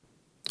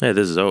Hey,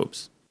 this is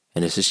Opes.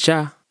 And this is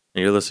Cha.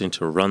 And you're listening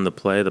to Run the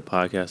Play, the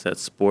podcast that's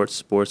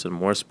sports, and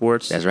more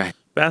sports. That's right.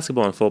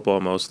 Basketball and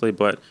football mostly,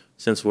 but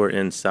since we're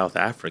in South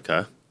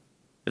Africa,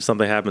 if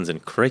something happens in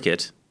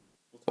cricket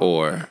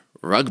or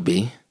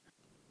rugby,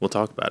 we'll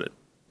talk about it.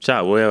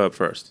 Cha, what do we have up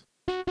first?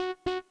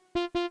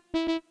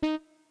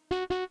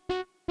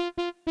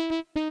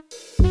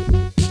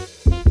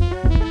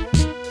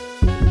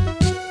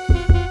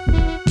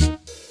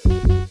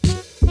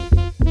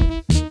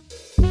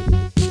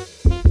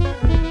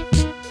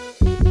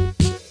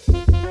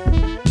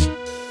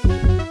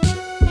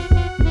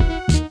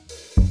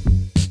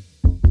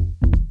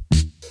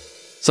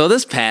 So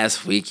this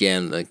past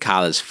weekend, the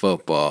college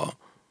football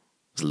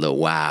was a little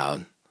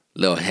wild, a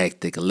little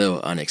hectic, a little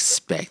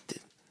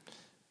unexpected.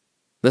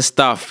 Let's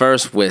start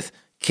first with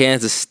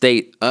Kansas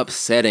State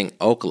upsetting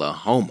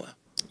Oklahoma.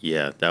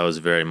 Yeah, that was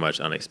very much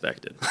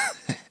unexpected.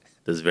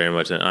 This is very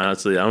much,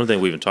 honestly, I don't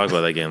think we even talked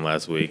about that game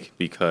last week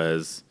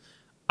because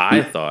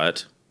I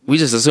thought... We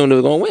just assumed they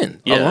were going to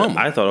win. Yeah, Oklahoma.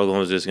 I thought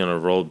Oklahoma was just going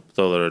to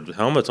throw their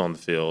helmets on the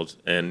field,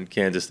 and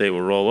Kansas State would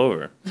roll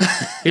over.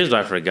 Here's what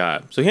I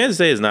forgot. So Kansas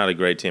State is not a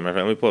great team.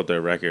 Let me pull up their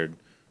record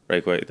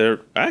right quick. They're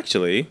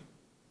actually,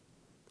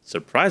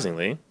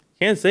 surprisingly,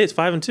 Kansas State's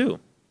 5-2.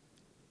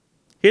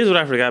 Here's what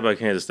I forgot about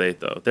Kansas State,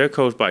 though. They're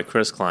coached by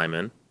Chris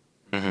Kleiman.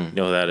 Mm-hmm. You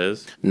know who that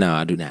is? No,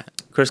 I do not.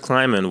 Chris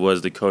Kleiman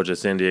was the coach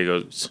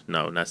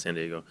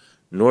at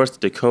North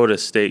Dakota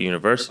State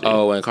University.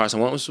 Oh, and Carson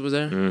Wentz was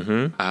there?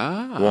 Mm-hmm.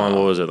 Ah. Won,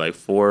 what was it, like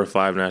 4 or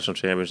 5 national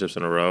championships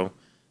in a row?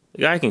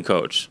 The guy can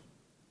coach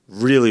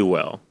really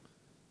well.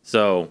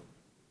 So,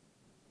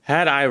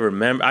 had I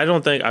remembered,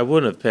 I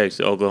wouldn't have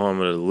picked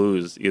Oklahoma to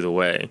lose either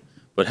way.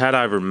 But had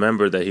I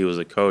remembered that he was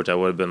a coach, I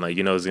would have been like,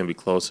 it's going to be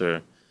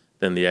closer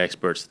than the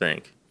experts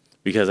think.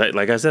 Because,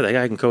 like I said, that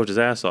guy can coach his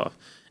ass off.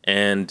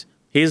 And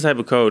he's the type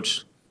of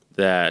coach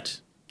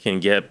that can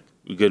get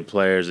good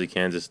players at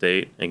Kansas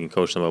State and can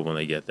coach them up when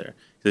they get there.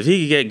 Because if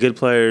he could get good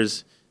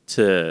players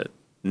to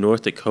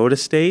North Dakota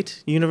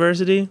State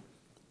University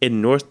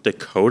in North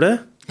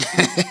Dakota,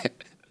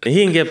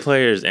 he can get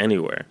players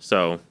anywhere.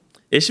 So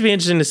it should be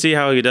interesting to see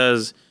how he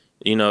does,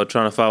 trying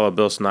to follow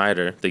Bill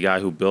Snyder, the guy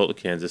who built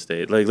Kansas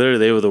State. Like, literally,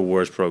 they were the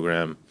worst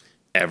program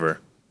ever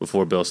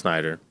before Bill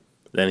Snyder.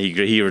 Then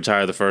he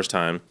retired the first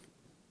time.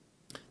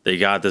 They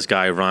got this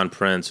guy, Ron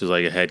Prince, who's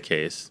like a head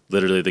case.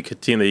 Literally, the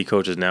team that he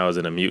coaches now is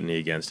in a mutiny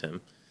against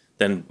him.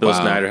 Then Bill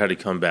Snyder had to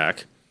come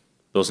back.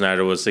 Bill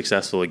Snyder was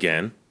successful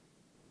again.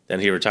 Then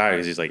he retired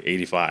because he's like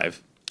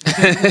 85.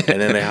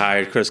 And then they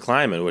hired Chris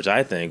Kleiman, which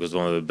I think was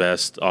one of the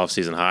best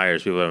offseason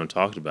hires people haven't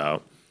talked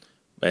about.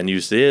 And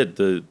you see it,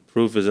 the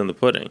proof is in the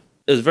pudding.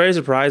 It was very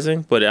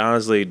surprising, but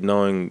honestly,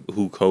 knowing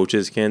who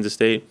coaches Kansas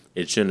State,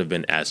 it shouldn't have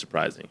been as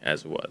surprising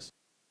as it was.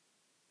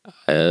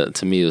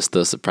 To me, it was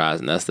still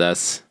surprising.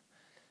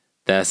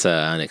 That's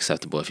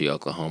unacceptable if you're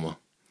Oklahoma.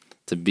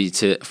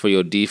 For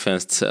your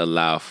defense to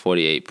allow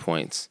 48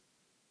 points.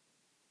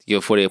 To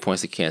give 48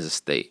 points to Kansas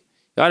State.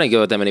 Y'all didn't give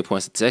up that many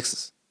points to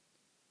Texas.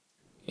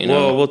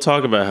 Well, we'll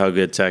talk about how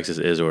good Texas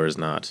is or is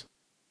not.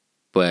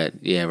 But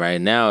yeah,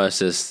 right now it's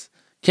just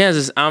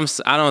Kansas.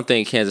 I don't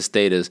think Kansas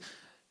State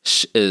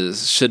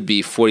should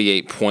be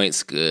 48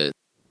 points good.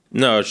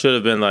 No, it should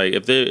have been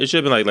it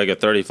should have been like a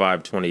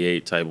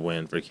 35-28 type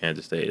win for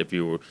Kansas State. If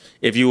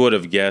you would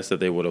have guessed that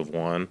they would have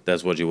won,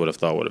 that's what you would have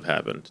thought would have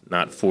happened,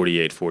 not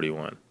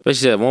 48-41.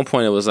 Especially at one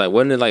point, it was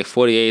wasn't it like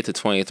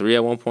 48-23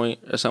 at one point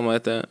or something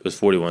like that? It was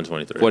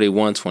 41-23.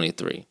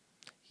 41-23.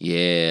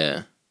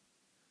 Yeah.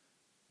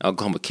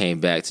 Oklahoma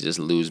came back to just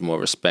lose more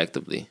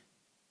respectably.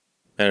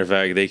 Matter of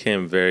fact, they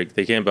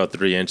came about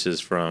 3 inches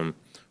from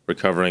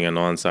recovering an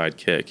onside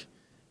kick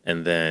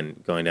and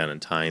then going down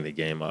and tying the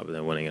game up and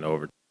then winning it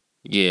over.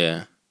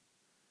 Yeah.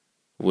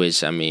 Which,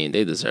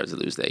 they deserve to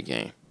lose that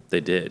game. They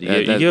did.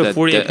 You give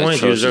 48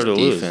 points, you deserve to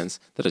lose.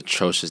 That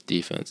atrocious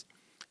defense.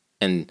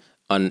 And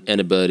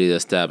inability to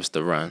establish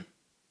the run.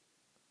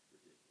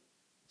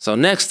 So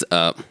next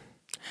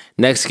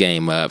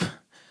game up,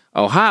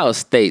 Ohio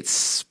State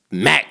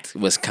smacked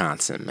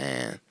Wisconsin,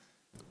 man.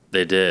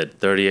 They did,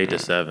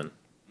 38-7.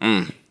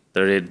 38.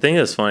 The thing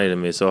that's funny to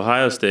me, so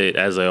Ohio State,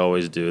 as they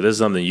always do, this is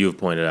something you've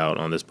pointed out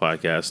on this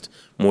podcast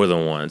more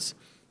than once.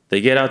 They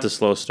get out to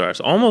slow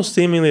starts, almost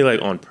seemingly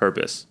like on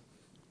purpose.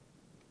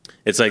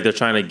 It's like they're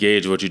trying to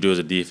gauge what you do as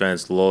a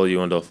defense, lull you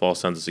into a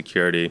false sense of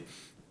security,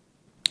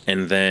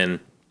 and then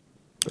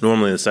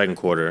normally in the second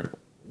quarter,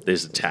 they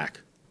just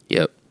attack.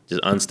 Yep.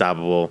 Just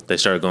unstoppable. They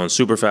start going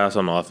super fast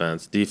on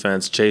offense.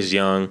 Defense, Chase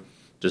Young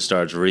just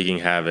starts wreaking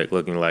havoc,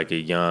 looking like a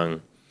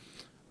young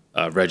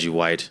Reggie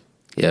White.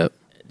 Yep.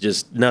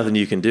 Just nothing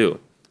you can do.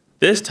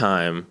 This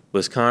time,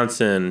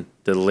 Wisconsin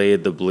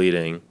delayed the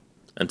bleeding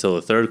until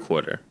the third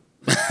quarter.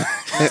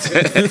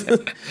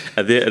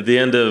 At the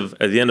end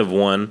of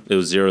one, it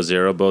was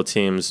 0-0. Both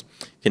teams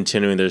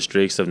continuing their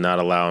streaks of not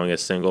allowing a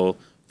single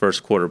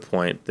first quarter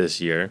point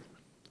this year,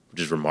 which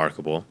is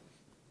remarkable.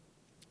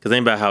 Because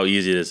think about how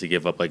easy it is to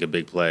give up like a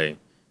big play,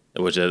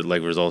 which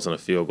results in a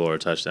field goal or a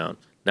touchdown.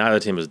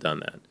 Neither team has done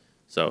that.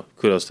 So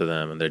kudos to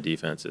them and their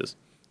defenses.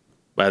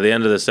 By the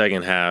end of the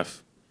second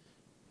half,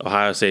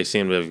 Ohio State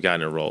seemed to have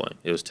gotten it rolling.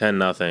 It was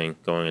 10-0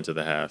 going into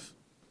the half.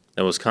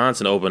 And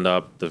Wisconsin opened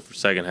up the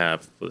second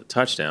half with a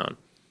touchdown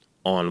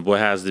on what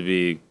has to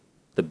be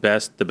the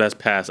best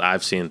pass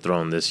I've seen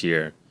thrown this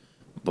year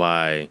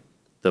by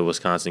the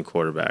Wisconsin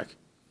quarterback.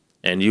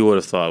 And you would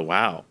have thought,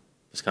 wow,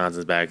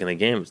 Wisconsin's back in the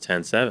game. It's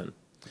 10-7.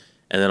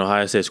 And then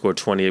Ohio State scored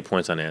 28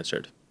 points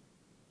unanswered.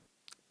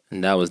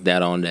 And that was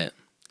that on that.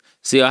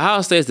 See,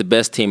 Ohio State is the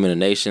best team in the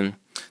nation.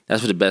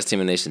 That's what the best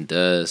team in the nation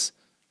does.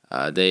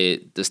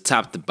 They just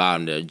top to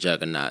bottom, they're a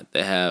juggernaut.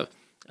 They have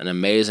an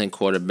amazing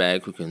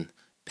quarterback who can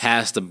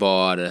pass the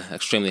ball at an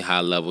extremely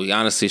high level. He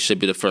honestly should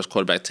be the first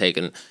quarterback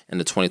taken in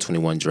the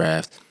 2021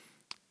 draft.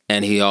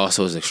 And he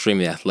also is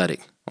extremely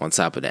athletic on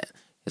top of that.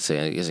 He's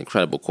an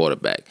incredible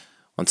quarterback.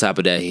 On top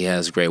of that, he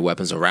has great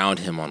weapons around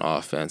him on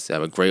offense. They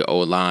have a great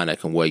O-line that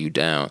can wear you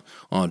down.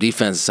 On the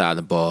defensive side of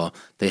the ball,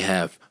 they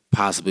have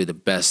possibly the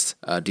best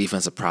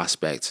defensive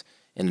prospect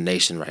in the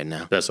nation right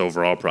now. Best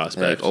overall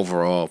prospect.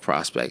 Overall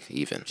prospect,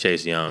 even.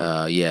 Chase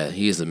Young. Yeah,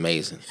 he is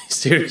amazing.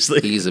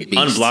 Seriously. He's a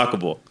beast.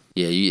 Unblockable.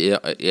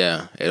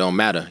 Yeah, it don't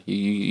matter.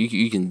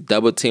 You can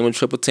double team and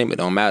triple team. It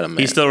don't matter, man.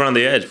 He's still around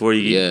the edge before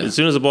you. As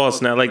soon as the ball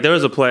snapped, like there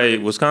was a play,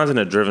 Wisconsin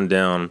had driven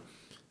down.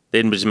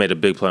 They just made a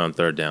big play on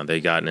third down.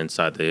 They gotten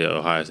inside the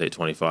Ohio State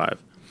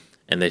 25,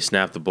 and they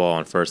snapped the ball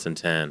on 1st and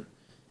 10.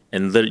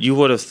 And you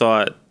would have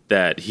thought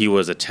that he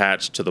was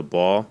attached to the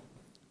ball,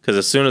 because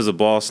as soon as the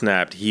ball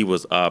snapped, he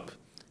was up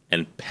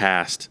and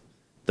past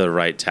the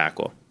right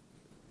tackle.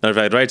 Matter of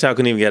fact, the right tackle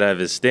couldn't even get out of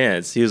his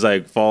stance. He was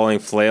like falling,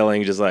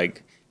 flailing, just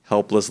like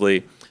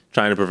helplessly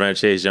trying to prevent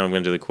Chase Young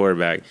going to the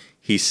quarterback.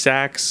 He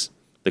sacks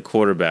the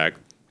quarterback,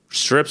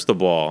 strips the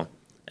ball,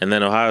 and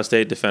then Ohio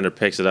State defender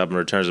picks it up and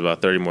returns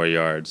about 30 more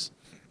yards.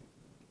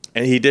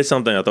 And he did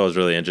something I thought was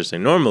really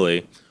interesting.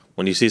 Normally,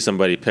 when you see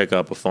somebody pick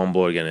up a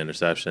fumble or get an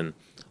interception,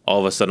 all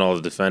of a sudden all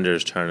the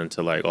defenders turn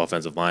into like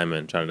offensive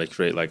linemen trying to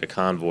create like a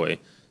convoy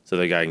so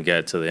the guy can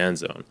get to the end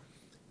zone.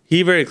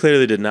 He very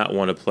clearly did not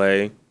want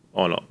to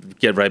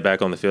get right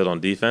back on the field on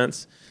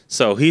defense.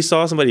 So he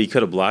saw somebody he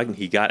could have blocked, and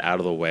he got out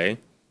of the way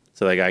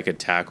so that guy could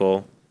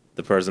tackle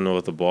the person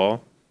with the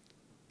ball.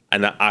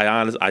 And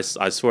I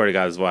swear to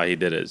God, that's why he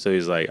did it. So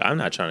he's like, I'm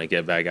not trying to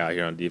get back out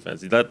here on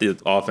defense. He let the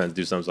offense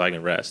do something so I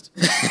can rest.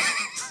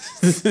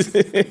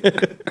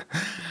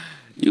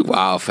 You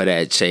wild for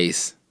that,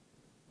 Chase.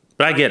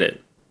 But I get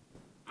it.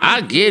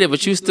 I get it,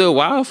 but you still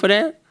wild for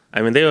that?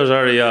 I mean, they was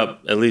already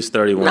up at least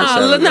 31.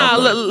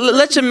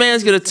 Let your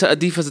mans get a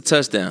defensive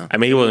touchdown. I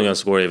mean, he wasn't going to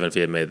score even if he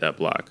had made that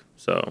block.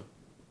 So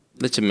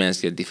let your mans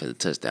get a defensive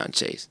touchdown,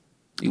 Chase.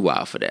 You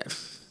wild for that.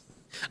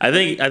 I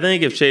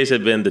think if Chase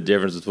had been the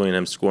difference between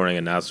him scoring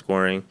and not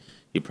scoring,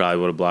 he probably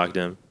would have blocked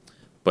him.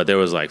 But there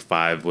was like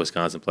 5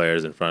 Wisconsin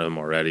players in front of him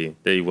already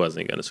that he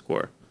wasn't going to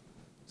score.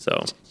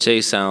 So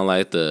Chase sound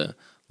like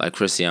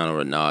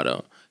Cristiano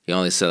Ronaldo. He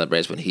only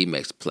celebrates when he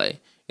makes a play.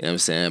 You know what I'm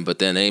saying? But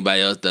then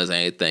anybody else does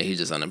anything, he's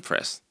just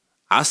unimpressed.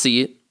 I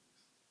see it.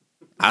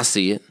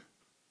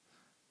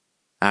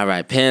 All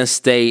right, Penn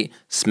State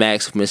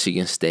smacks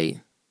Michigan State.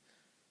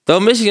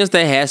 Though Michigan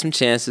State had some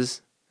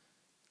chances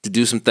to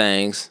do some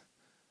things,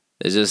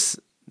 it's just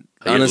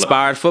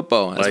uninspired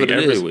football. That's like what it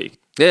every is. Week.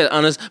 Yeah,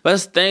 but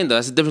that's the thing, though.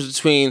 That's the difference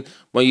between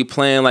when you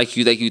playing like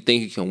you think you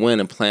can win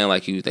and playing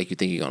like you think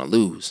you're gonna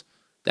lose.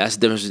 That's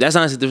the difference. That's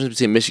honestly the difference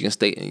between Michigan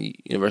State and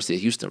University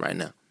of Houston right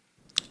now.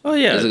 Oh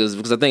yeah,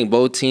 because I think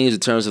both teams, in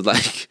terms of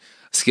like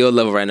skill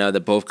level right now, they're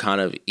both kind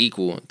of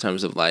equal in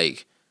terms of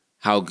like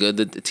how good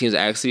the teams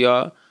actually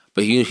are.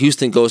 But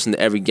Houston goes into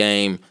every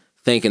game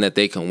thinking that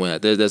they can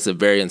win. There's a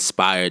very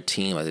inspired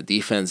team. Like the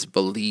defense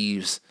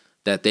believes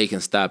that they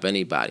can stop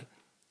anybody.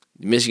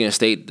 Michigan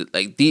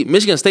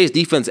State's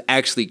defense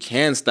actually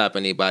can stop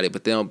anybody,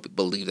 but they don't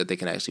believe that they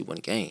can actually win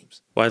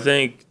games. Well, I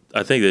think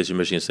the issue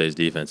Michigan State's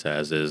defense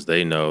has is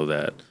they know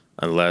that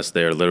unless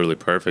they're literally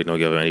perfect, don't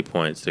give them any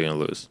points, they're going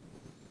to lose.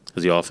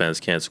 Because the offense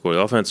can't score.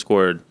 The offense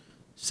scored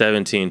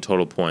 17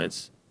 total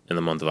points in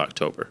the month of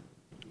October.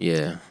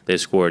 Yeah. They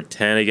scored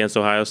 10 against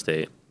Ohio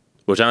State,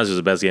 which honestly was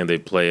the best game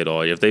they've played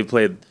all year. If they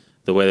played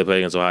the way they play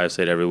against Ohio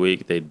State every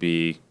week, they'd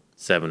be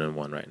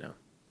 7-1 right now.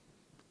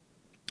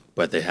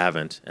 But they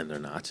haven't, and they're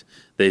not.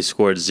 They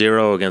scored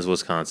 0 against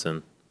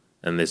Wisconsin,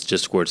 and they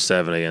just scored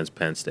 7 against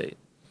Penn State.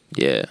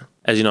 Yeah.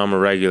 As you know, I'm a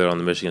regular on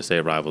the Michigan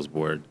State Rivals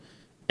board,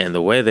 and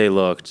the way they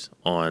looked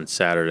on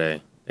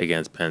Saturday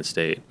against Penn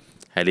State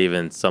had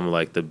even some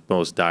like the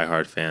most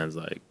diehard fans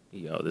like,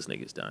 yo, this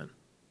nigga's done.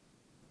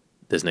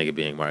 This nigga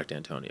being Mark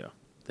D'Antonio,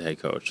 the head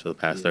coach for the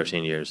past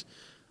 13 years.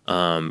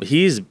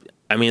 He's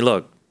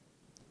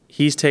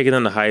taken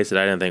them to heights that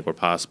I didn't think were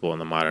possible in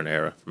the modern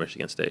era for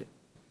Michigan State.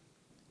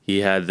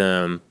 He had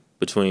them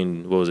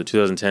between,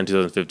 2010,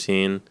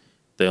 2015.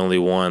 They only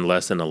won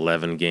less than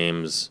 11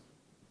 games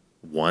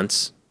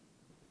once.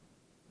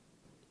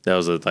 That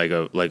was like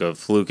a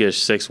flukish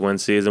 6-win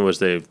season, which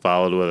they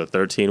followed with a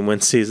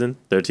 13-win season,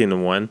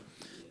 13-1.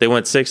 They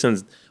went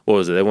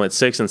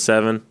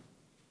 6-7,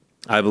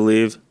 I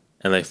believe,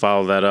 and they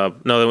followed that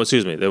up. No, they went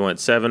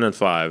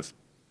 7-5 in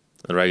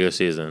the regular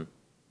season.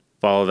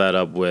 Followed that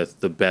up with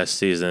the best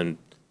season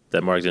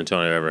that Mark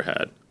D'Antonio ever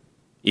had.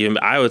 Even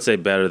I would say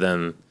better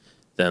than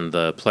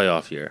the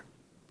playoff year,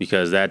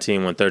 because that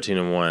team went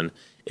 13-1.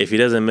 If he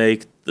doesn't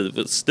make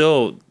the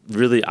still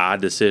really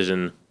odd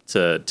decision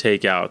to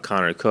take out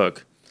Connor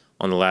Cook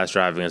on the last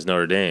drive against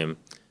Notre Dame,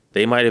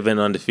 they might have been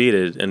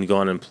undefeated and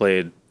gone and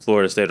played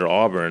Florida State or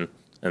Auburn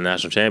in the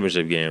national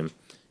championship game.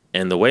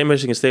 And the way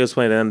Michigan State was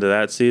playing at the end of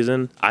that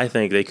season, I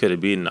think they could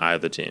have beaten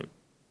either team.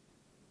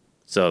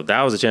 So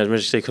that was a chance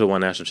Michigan State could have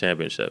won national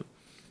championship.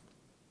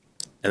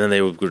 And then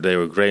they were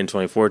great in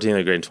 2014, they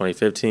were great in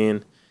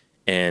 2015.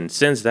 And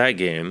since that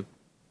game,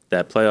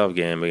 that playoff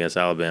game against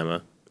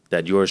Alabama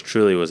that yours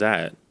truly was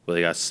at, where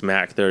they got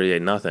smacked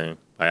 38-0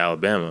 by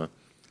Alabama,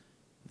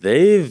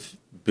 they've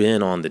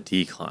been on the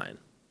decline.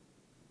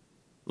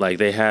 Like,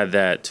 they had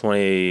that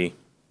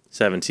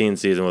 2017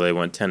 season where they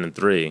went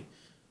 10-3.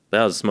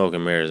 That was smoke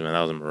and mirrors, man.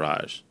 That was a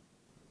mirage.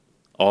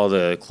 All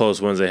the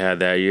close wins they had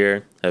that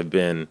year have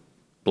been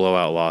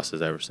blowout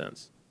losses ever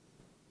since.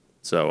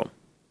 So,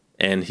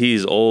 and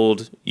he's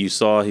old. You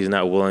saw he's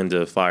not willing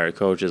to fire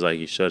coaches like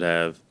he should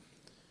have.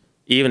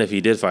 Even if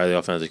he did fire the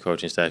offensive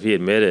coaching staff, he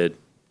admitted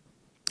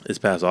this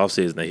past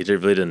offseason that he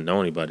really didn't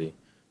know anybody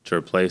to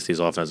replace these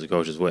offensive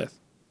coaches with.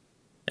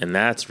 And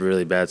that's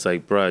really bad. It's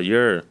like, bro,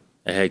 you're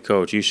a head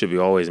coach. You should be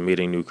always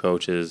meeting new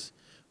coaches,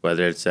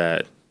 whether it's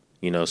at,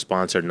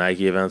 sponsored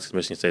Nike events, because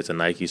Michigan State's a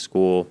Nike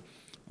school.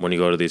 When you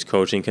go to these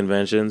coaching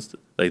conventions,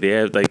 like they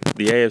have, like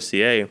the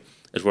AFCA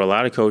is where a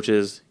lot of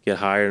coaches get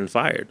hired and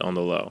fired on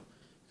the low,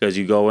 because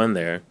you go in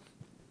there.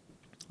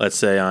 Let's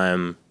say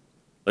I'm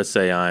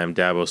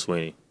Dabo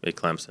Swinney at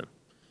Clemson.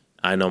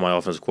 I know my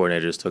offensive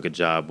coordinator just took a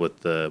job with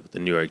the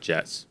New York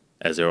Jets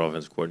as their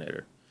offensive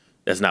coordinator.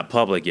 That's not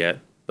public yet,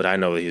 but I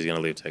know that he's going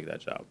to leave to take that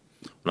job.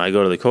 When I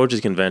go to the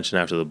coaches convention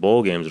after the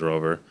bowl games are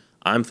over,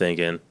 I'm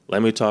thinking,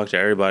 let me talk to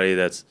everybody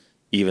that's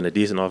even a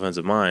decent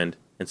offensive mind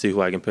and see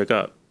who I can pick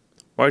up.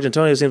 Mark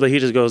D'Antonio seems like he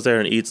just goes there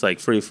and eats like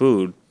free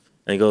food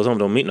and he goes home,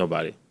 don't meet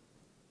nobody.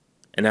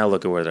 And now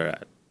look at where they're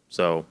at.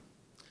 So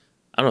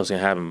I don't know what's going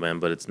to happen, man,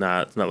 but it's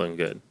not looking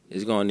good.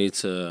 He's going to need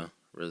to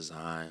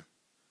resign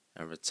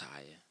and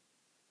retire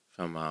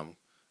from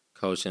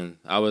coaching.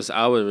 I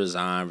would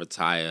resign,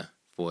 retire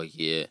for a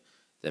year,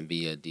 then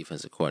be a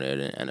defensive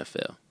coordinator in the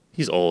NFL.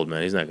 He's old,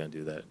 man. He's not going to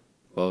do that.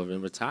 Well,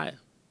 then retire.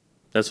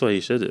 That's what he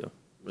should do.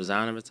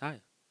 Resign and retire.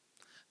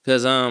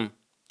 Because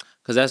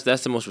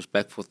that's the most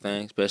respectful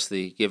thing,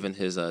 especially given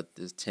his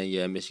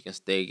tenure at Michigan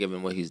State,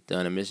 given what he's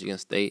done at Michigan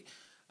State.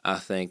 I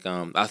think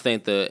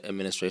the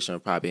administration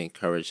would probably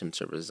encourage him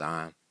to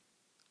resign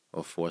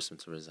or force him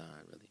to resign,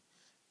 really.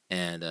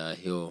 And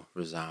he'll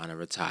resign and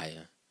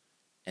retire.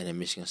 And then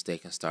Michigan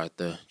State can start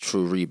the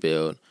true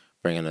rebuild,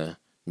 bringing a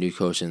new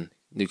coaching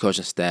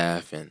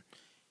staff and,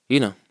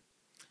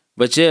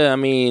 But, yeah, I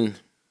mean,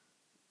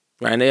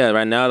 right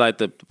now, like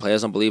the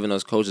players don't believe in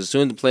those coaches. As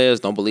soon as the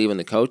players don't believe in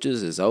the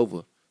coaches, it's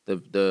over.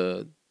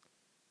 The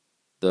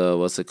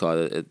what's it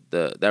called?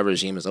 That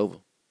regime is over.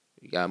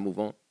 You got to move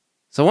on.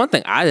 So one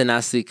thing I did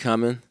not see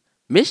coming,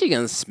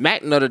 Michigan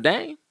smacked Notre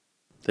Dame.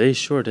 They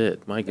sure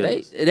did. My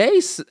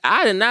goodness.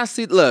 I did not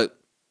see. Look,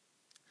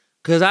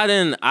 because I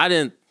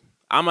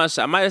might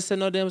have said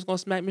Notre Dame was going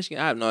to smack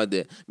Michigan. I have no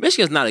idea.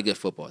 Michigan's not a good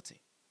football team.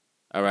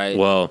 All right.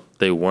 Well,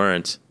 they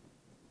weren't.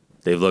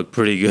 They've looked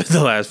pretty good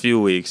the last few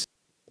weeks.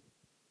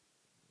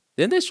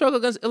 Didn't they struggle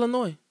against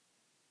Illinois?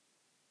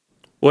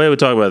 Well, we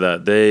talk about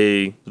that.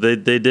 They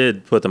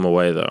did put them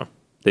away though.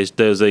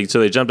 So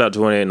they jumped out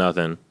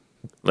 28-0,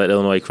 let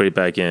Illinois creep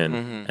back in,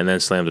 and then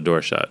slammed the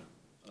door shut.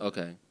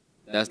 Okay,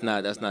 that's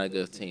not a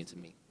good team to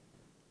me.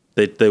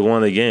 They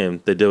won the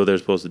game. They did what they're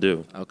supposed to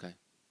do. Okay.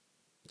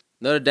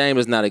 Notre Dame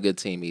is not a good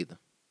team either.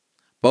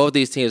 Both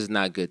these teams are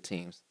not good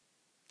teams.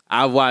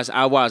 I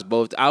watched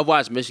both. I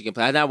watched Michigan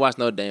play. I did not watch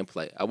Notre Dame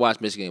play. I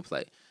watched Michigan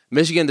play.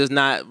 Michigan does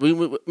not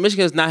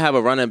have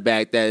a running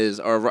back that is,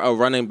 or a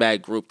running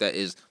back group that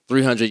is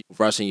 300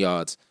 rushing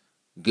yards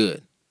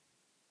good.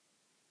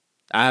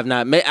 I have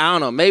not. I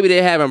don't know. Maybe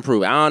they have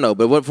improved. I don't know.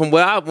 But when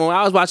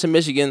I was watching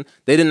Michigan,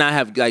 they did not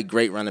have like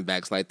great running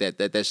backs like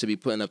that should be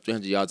putting up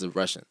 300 yards of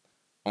rushing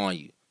on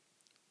you.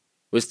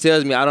 Which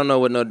tells me I don't know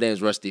what Notre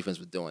Dame's rush defense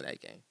was doing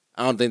that game.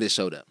 I don't think they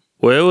showed up.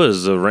 Well, it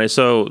was a rain.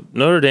 So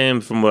Notre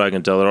Dame, from what I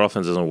can tell, their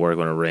offense doesn't work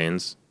when it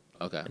rains.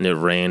 Okay. And it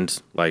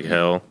rained like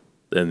hell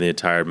in the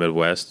entire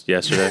Midwest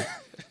yesterday.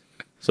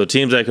 So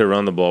teams that could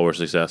run the ball were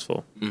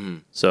successful. Mm-hmm.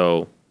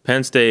 So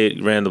Penn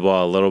State ran the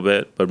ball a little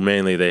bit, but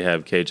mainly they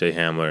have KJ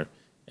Hamler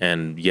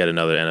and yet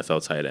another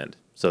NFL tight end.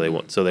 So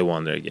they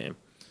won their game.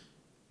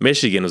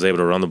 Michigan was able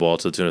to run the ball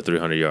to the tune of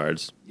 300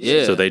 yards.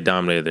 Yeah. So they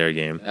dominated their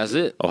game. That's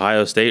it.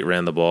 Ohio State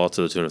ran the ball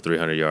to the tune of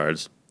 300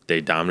 yards. They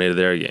dominated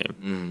their game.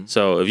 Mm-hmm.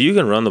 So if you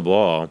can run the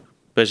ball,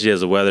 especially as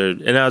the weather,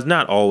 and now it's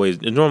not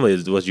always,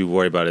 normally what you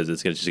worry about is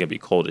it's just going to be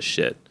cold as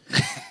shit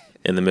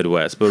in the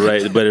Midwest. But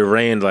it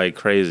rained like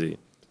crazy.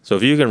 So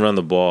if you can run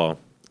the ball,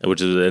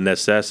 which is a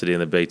necessity in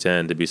the Big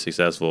Ten to be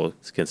successful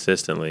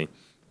consistently,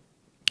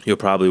 you'll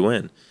probably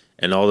win.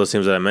 And all those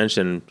teams that I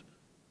mentioned,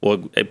 well,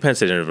 Penn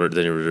State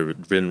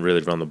didn't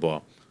really run the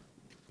ball.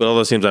 But all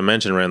those teams I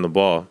mentioned ran the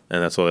ball,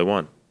 and that's why they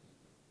won.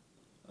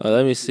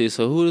 Let me see.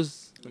 So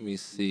let me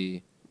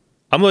see.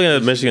 I'm looking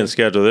at Michigan's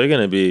schedule. They're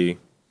going to be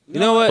You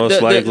know what?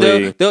 most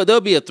likely.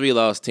 They'll be a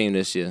 3-loss team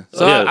this year.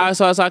 So Yeah. I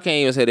can't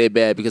even say they're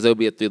bad because they'll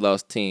be a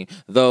 3-loss team.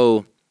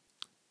 Though,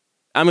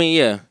 I mean,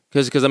 yeah,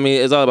 because I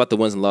mean, it's all about the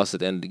wins and losses at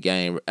the end of the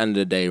game, end of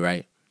the day,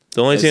 right?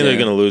 The only team they're Yeah.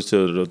 going to lose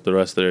to the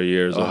rest of their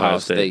year is Ohio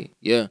State.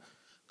 Yeah.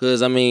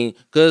 Because I mean,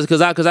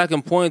 because I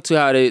can point to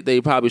how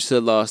they probably should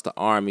have lost the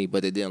Army,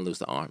 but they didn't lose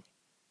the Army.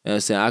 You know what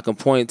I'm saying? I can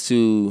point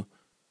to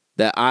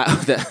that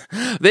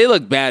they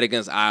look bad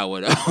against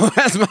Iowa though.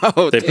 That's my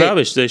whole They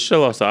thing. should have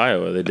lost to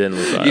Iowa. They didn't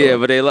lose to Iowa. Yeah,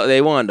 but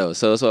they won though,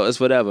 so it's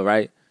whatever,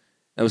 right? You know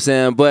what I'm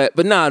saying, but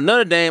nah,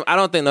 Notre Dame. I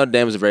don't think Notre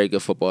Dame is a very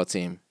good football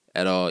team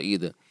at all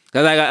either.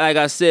 Because like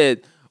I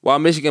said, while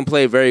Michigan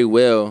played very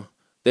well,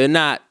 they're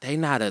not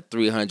a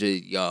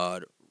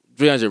 300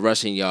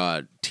 rushing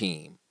yard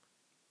team.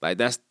 Like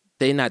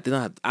they're not.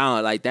 I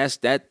don't like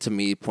that to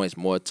me points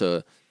more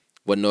to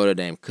what Notre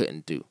Dame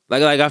couldn't do.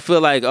 Like I feel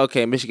like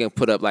okay, Michigan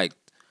put up like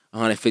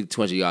 150,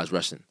 200 yards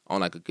rushing on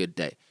like a good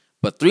day.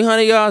 But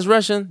 300 yards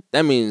rushing,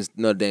 that means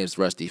Notre Dame's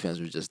rush defense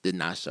just did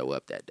not show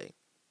up that day.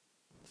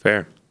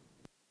 Fair.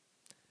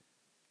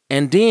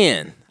 And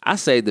then I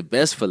say the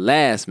best for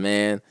last,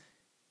 man.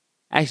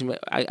 Actually,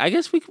 I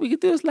guess we could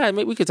do this last.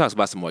 Maybe we could talk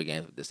about some more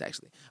games with this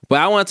actually. But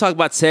I want to talk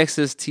about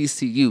Texas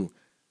TCU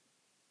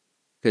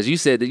because you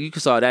said that you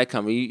saw that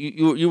coming.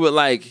 You were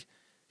like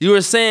you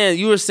were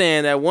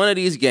saying that one of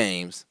these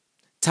games,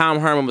 Tom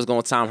Herman was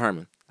going to Tom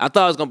Herman. I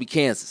thought it was going to be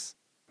Kansas.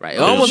 Right, it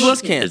almost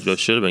was Kansas. It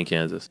should have been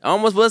Kansas. It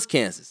almost was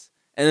Kansas.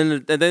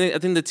 And then I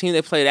think the team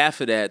they played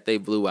after that, they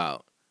blew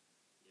out.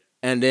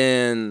 And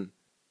then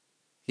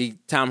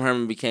Tom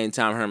Herman became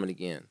Tom Herman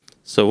again.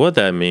 So what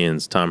that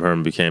means, Tom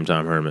Herman became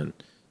Tom Herman.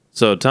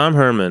 So Tom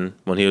Herman,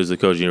 when he was the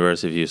coach of the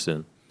University of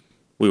Houston,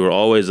 we were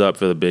always up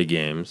for the big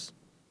games.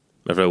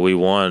 In fact, we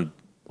won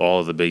all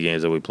of the big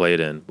games that we played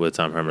in with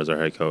Tom Herman as our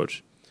head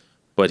coach.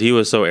 But he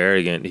was so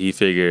arrogant, he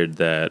figured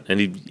that,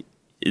 and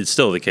it's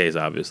still the case,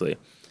 obviously.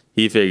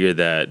 He figured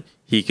that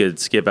he could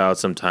skip out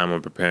some time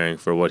on preparing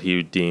for what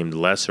he deemed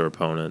lesser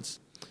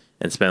opponents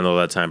and spend all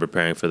that time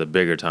preparing for the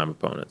bigger time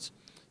opponents.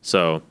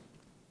 So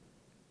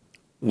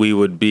we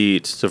would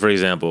beat, so for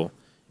example,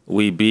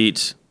 we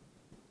beat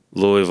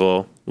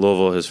Louisville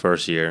his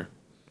first year.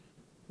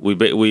 We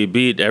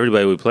beat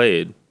everybody we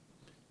played.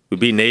 We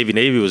beat Navy.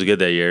 Navy was good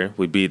that year.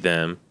 We beat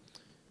them.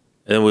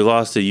 And then we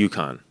lost to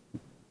UConn.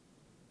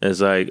 And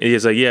it's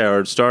like, yeah,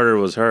 our starter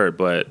was hurt,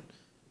 but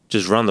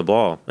just run the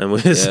ball, and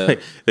it's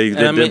like they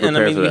didn't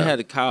prepare for that. We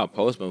had Kyle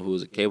Postman, who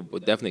was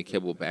definitely a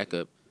capable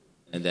backup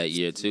in that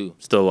year too.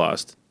 Still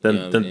lost. Then You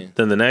know what I mean?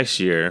 then the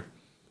next year,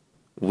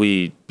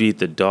 we beat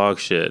the dog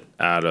shit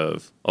out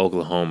of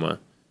Oklahoma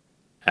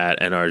at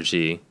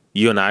NRG.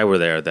 You and I were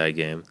there at that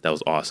game. That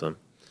was awesome.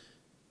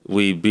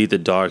 We beat the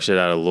dog shit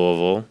out of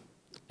Louisville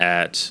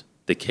at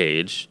the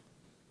Cage,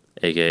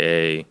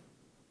 aka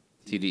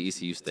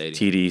TD-ECU Stadium.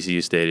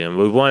 TD-ECU Stadium.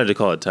 We wanted to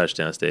call it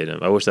Touchdown Stadium.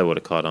 I wish that would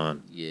have caught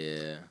on.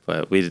 Yeah.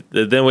 But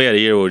then we had a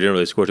year where we didn't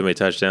really score too many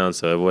touchdowns,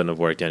 so it wouldn't have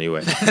worked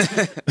anyway.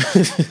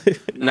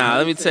 Nah,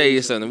 let me tell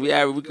you something. We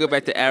go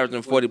back to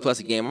averaging 40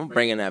 plus a game. I'm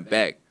bringing that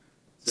back.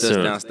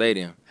 Touchdown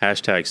Stadium.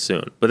 Hashtag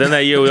soon. But then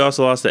that year we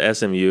also lost to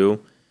SMU.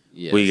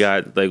 Yes. We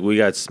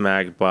got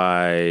smacked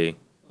by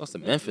Lost to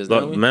Memphis,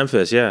 didn't we?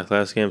 Memphis. Yeah,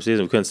 last game of the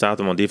season we couldn't stop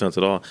them on defense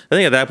at all. I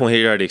think at that point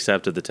he already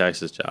accepted the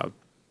Texas job.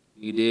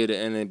 He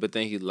did, but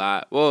then he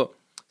lied. Well,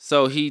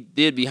 so he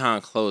did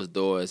behind closed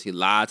doors. He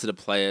lied to the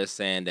players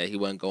saying that he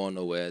wasn't going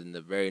nowhere. And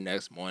the very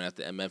next morning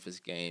after the Memphis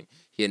game,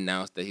 he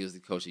announced that he was the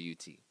coach of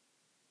UT.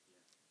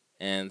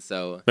 And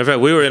so, Matter of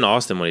fact, we were in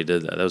Austin when he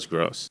did that. That was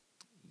gross.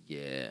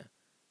 yeah,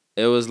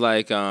 it was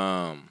like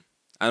I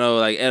know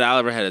like Ed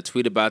Oliver had a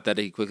tweet about that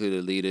he quickly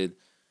deleted.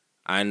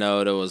 I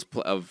know there was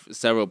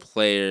several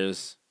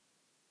players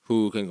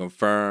who can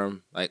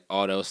confirm like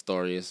all those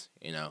stories,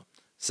 you know.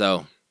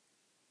 So.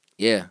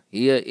 Yeah,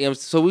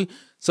 so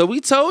we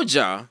told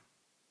y'all,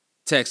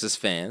 Texas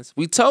fans,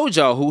 we told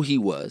y'all who he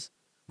was.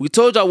 We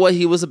told y'all what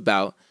he was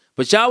about,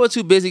 but y'all were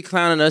too busy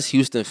clowning us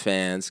Houston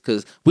fans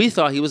because we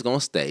thought he was going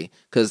to stay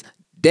because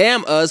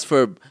damn us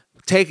for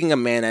taking a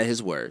man at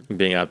his word.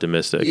 Being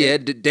optimistic. Yeah,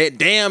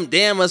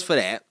 damn us for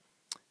that.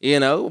 You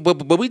know,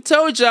 but we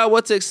told y'all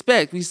what to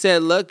expect. We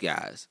said, look,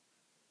 guys,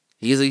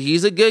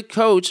 he's a good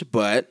coach,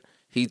 but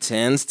he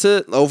tends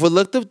to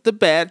overlook the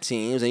bad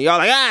teams, and y'all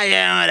like,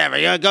 yeah, whatever.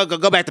 You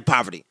go back to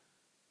poverty.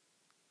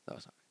 So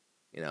sorry,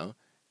 you know.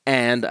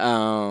 And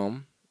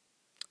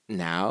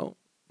now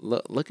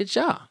look at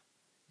y'all.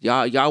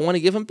 Y'all want to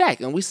give him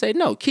back, and we say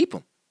no, keep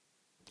him.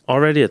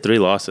 Already at 3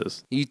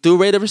 losses. You threw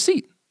away the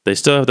receipt. They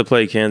still have to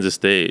play Kansas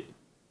State,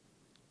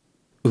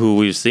 who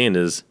we've seen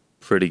is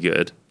pretty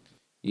good.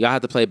 Y'all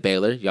have to play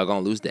Baylor. Y'all gonna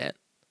lose that.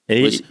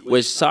 And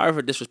Which sorry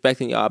for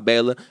disrespecting y'all,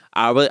 Baylor.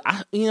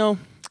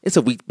 It's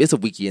a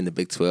weak year in the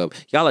Big 12.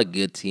 Y'all a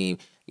good team.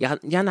 Y'all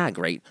not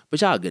great, but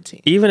y'all a good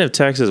team. even if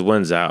Texas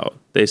wins out,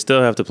 they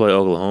still have to play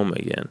Oklahoma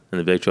again in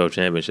the Big 12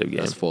 championship game.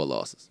 That's 4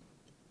 losses.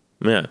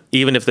 Yeah,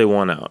 even if they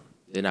won out.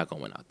 They're not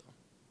gonna win out though.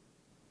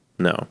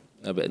 No.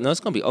 No, it's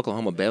gonna be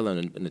Oklahoma Baylor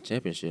in the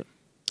championship.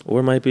 Or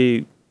it might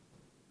be,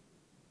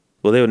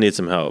 well, they would need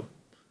some help.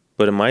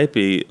 But it might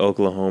be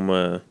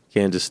Oklahoma,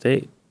 Kansas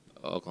State.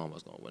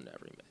 Oklahoma's going to win that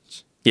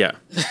rematch. Yeah.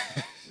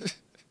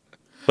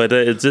 But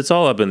it's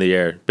all up in the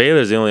air.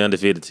 Baylor's the only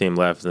undefeated team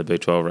left in the Big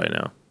 12 right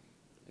now.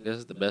 I guess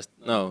it's the best.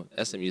 No,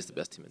 SMU is the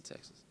best team in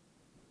Texas.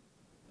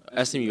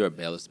 SMU or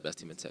Baylor's the best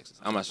team in Texas.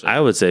 I'm not sure. I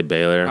would say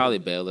Baylor. Probably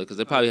Baylor because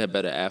they probably have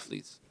better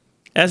athletes.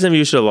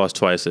 SMU should have lost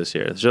twice this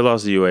year. They should have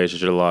lost to UH. They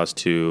should have lost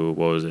to,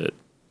 what was it,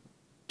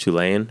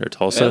 Tulane or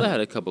Tulsa? Baylor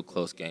had a couple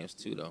close games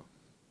too, though.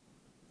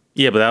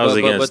 Yeah, but that was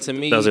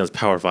that was against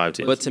Power 5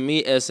 teams. But to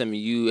me,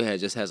 SMU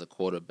just has a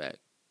quarterback,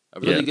 a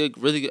really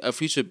good, a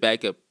future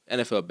backup,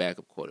 NFL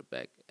backup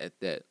quarterback at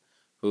that.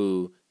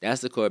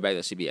 That's the quarterback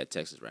that should be at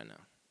Texas right now.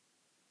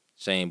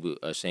 Shane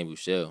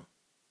Buechele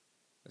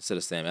instead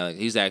of Sam Ellinger.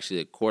 He's actually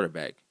a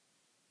quarterback.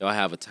 Y'all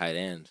have a tight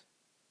end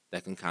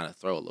that can kind of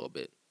throw a little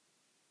bit.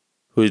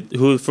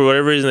 Who for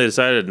whatever reason they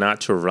decided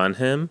not to run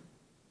him,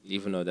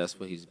 even though that's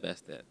what he's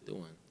best at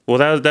doing.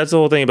 Well, that's the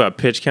whole thing about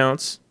pitch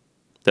counts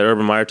that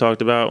Urban Meyer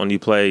talked about. When you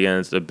play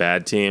against a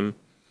bad team,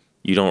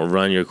 you don't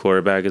run your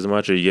quarterback as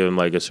much, or you give him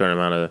like a certain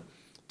amount of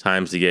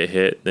times to get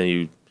hit. Then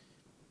you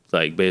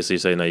like basically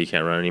say no, you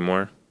can't run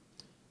anymore.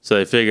 So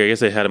they figure, I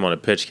guess they had him on a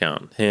pitch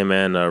count, him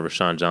and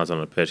Rashawn Johnson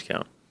on a pitch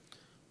count.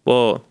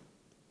 Well,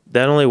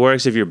 that only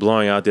works if you're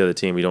blowing out the other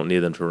team. You don't need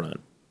them to run.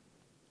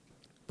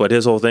 But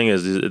his whole thing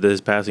is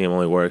his passing game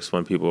only works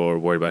when people are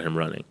worried about him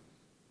running.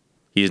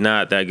 He's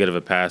not that good of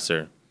a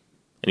passer.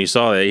 And you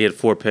saw that he had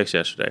 4 picks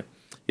yesterday.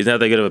 He's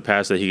not that good of a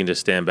passer that he can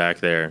just stand back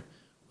there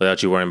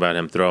without you worrying about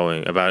him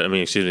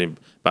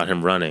about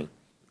him running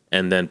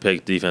and then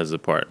pick defenses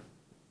apart.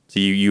 So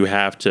you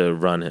have to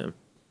run him.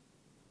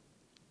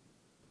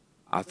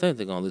 I think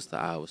they're going to lose to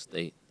Iowa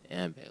State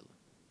and Baylor.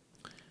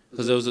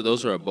 Because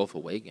those are both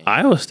away games.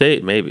 Iowa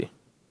State, maybe.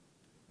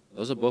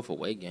 Those are both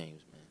away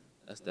games, man.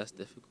 That's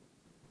difficult.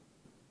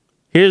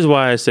 Here's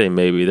why I say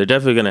maybe. They're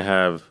definitely going to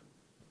have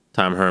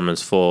Tom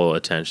Herman's full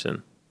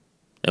attention.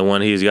 And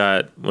when he's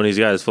got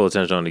his full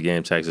attention on the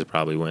game, Texas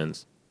probably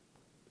wins.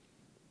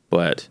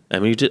 But I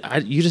mean,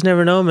 you just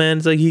never know, man.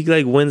 It's like he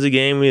wins a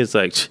game, and it's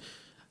like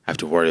I have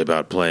to worry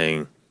about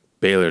playing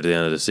Baylor at the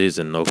end of the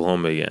season in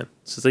Oklahoma again.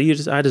 So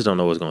it's like I just don't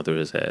know what's going through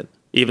his head.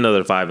 Even though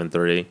they're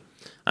 5-3,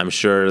 I'm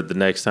sure the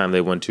next time they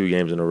win 2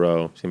 games in a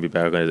row, he's gonna be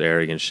back on his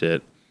arrogant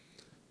shit.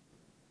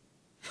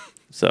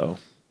 So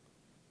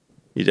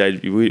we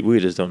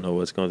just don't know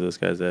what's going through this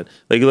guy's head.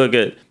 Like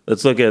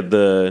let's look at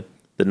the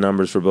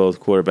numbers for both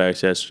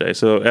quarterbacks yesterday.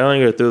 So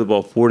Ellinger threw the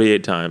ball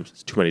 48 times.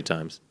 It's too many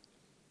times.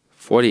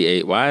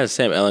 48? Why has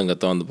Sam Ellinger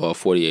thrown the ball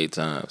 48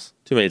 times?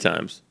 Too many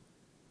times.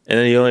 And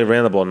then he only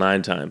ran the ball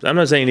 9 times. I'm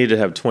not saying you need to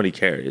have 20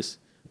 carries,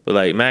 but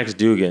like Max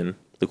Duggan,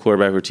 the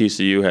quarterback for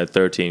TCU, had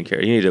 13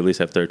 carries. You need to at least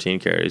have 13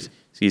 carries.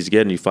 So he's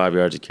getting you 5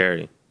 yards a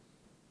carry.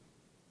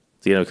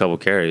 To get him a couple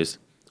carries.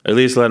 Or at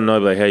least let him know,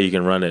 like, hey, you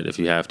can run it if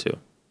you have to.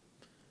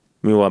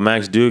 Meanwhile,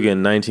 Max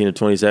Duggan, 19 of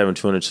 27,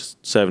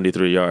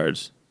 273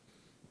 yards.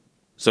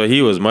 So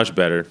he was much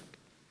better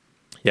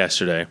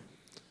yesterday.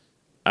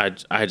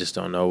 I just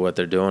don't know what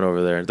they're doing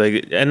over there.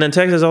 And then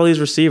Texas has all these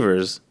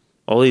receivers,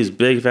 all these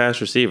big,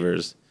 fast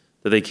receivers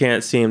that they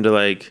can't seem to,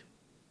 like...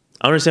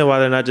 I don't understand why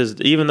they're not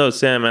just... Even though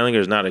Sam Ellinger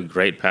is not a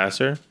great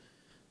passer,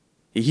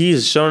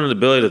 he's shown an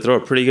ability to throw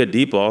a pretty good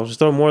deep ball. Just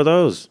throw more of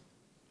those.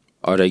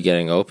 Are they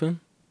getting open?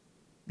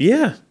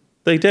 Yeah.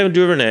 Like Devin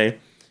Duvernay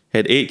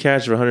had 8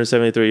 catches for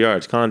 173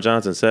 yards. Colin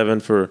Johnson, 7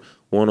 for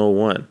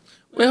 101.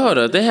 Wait, hold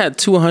up. They had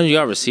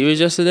 200-yard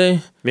receivers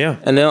yesterday? Yeah.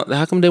 And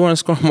how come they weren't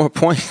scoring more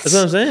points? That's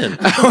what I'm saying.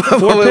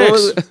 4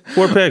 picks.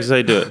 4 picks,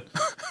 they do it.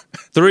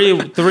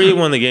 3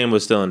 when the game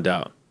was still in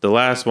doubt. The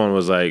last one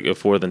was like a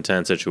 4th and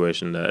 10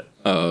 situation that...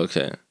 Oh,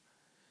 okay.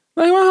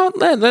 Like, well,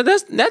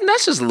 that's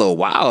just a little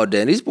wild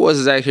then. These boys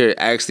is out here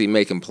actually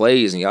making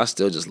plays and y'all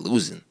still just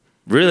losing.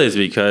 Really, it's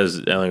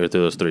because Ellinger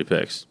threw those 3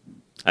 picks.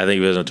 I think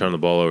if he doesn't turn the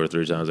ball over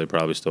 3 times, they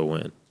probably still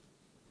win.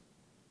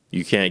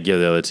 You can't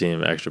give the other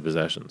team extra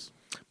possessions.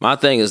 My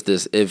thing is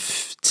this.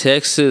 If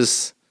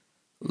Texas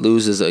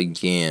loses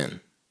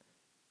again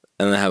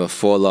and they have a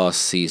 4-loss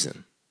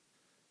season,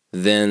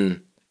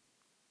 then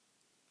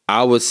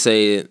I would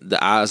say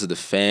the eyes of the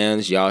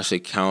fans, y'all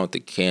should count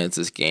the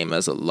Kansas game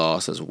as a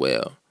loss as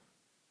well.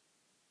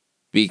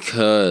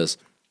 Because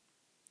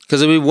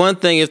it'd be one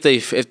thing if they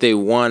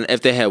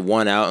had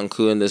won out,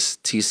 including this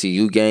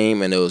TCU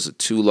game, and it was a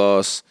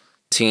 2-loss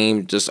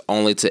team just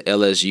only to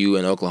LSU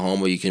and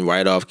Oklahoma, you can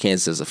write off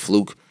Kansas as a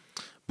fluke.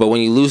 But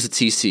when you lose to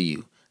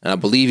TCU, and I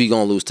believe you're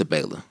gonna lose to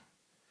Baylor,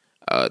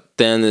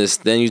 then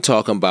you're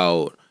talking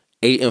about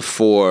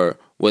 8-4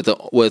 with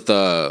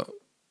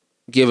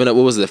giving up,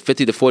 what was it, a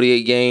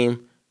 50-48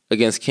 game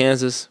against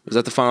Kansas? Was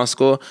that the final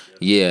score?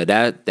 Yeah,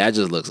 that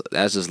just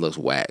looks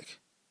whack.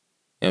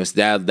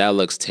 That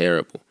looks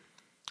terrible.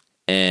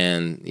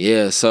 And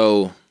yeah,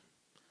 so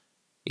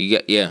you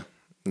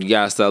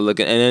gotta start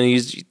looking, and then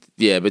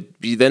but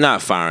they're not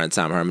firing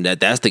Tom Herman.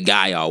 That's the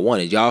guy y'all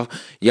wanted. Y'all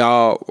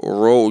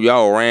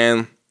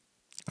ran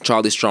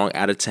Charlie Strong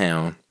out of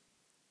town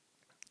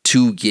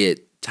to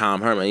get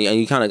Tom Herman. And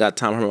you kind of got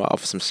Tom Herman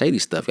off of some shady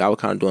stuff. Y'all were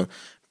kind of doing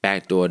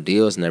backdoor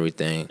deals and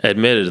everything.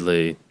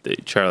 Admittedly,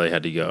 Charlie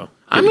had to go.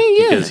 I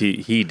mean, yeah. Because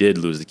he did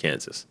lose to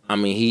Kansas. I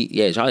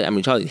mean,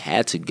 Charlie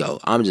had to go.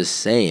 I'm just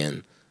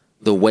saying,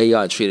 the way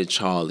y'all treated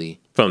Charlie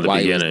From the while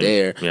beginning, he was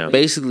there, yeah.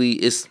 basically,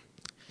 it's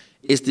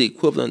the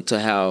equivalent to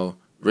how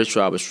Rich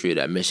Rod was treated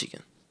at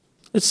Michigan.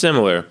 It's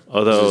similar,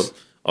 although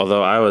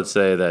I would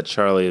say that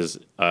Charlie's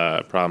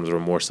problems were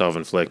more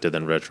self-inflicted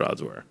than Rich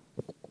Rod's were.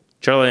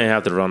 Charlie didn't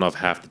have to run off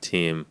half the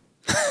team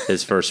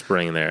his first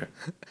spring there.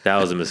 That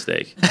was a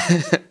mistake.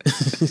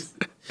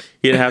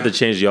 He didn't have to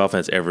change the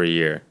offense every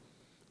year.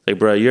 Like,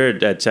 bro, you're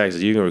at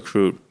Texas. You can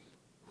recruit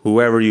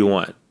whoever you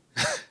want.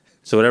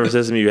 So whatever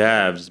system you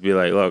have, just be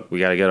like, look, we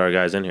got to get our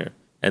guys in here.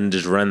 And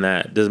just run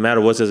that. Doesn't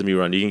matter what system you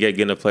run. You can get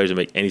good enough players to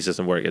make any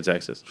system work at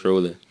Texas.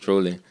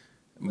 Truly.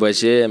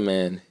 But yeah,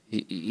 man,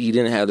 he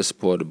didn't have the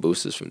support of the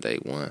boosters from day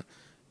one.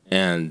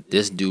 And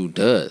this dude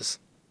does.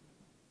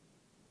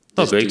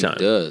 Big time.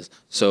 Does.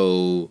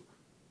 So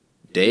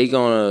they're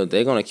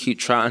gonna keep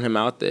trying him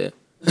out there.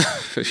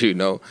 You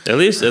know. At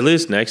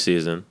least next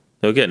season.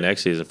 He'll get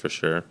next season for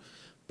sure.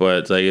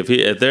 But like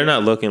if they're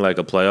not looking like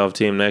a playoff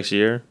team next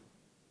year,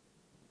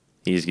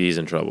 he's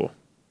in trouble.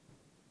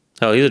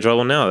 Hell, he's in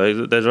trouble now.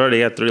 They've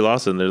already had 3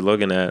 losses, and they're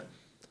looking at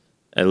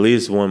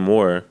least one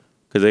more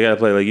because they got to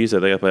play, like you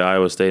said, they got to play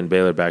Iowa State and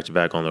Baylor back to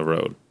back on the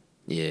road.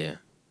 Yeah.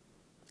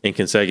 In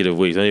consecutive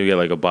weeks. Don't even get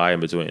like a bye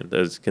in between.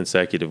 There's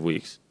consecutive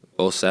weeks.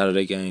 Both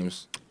Saturday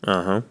games.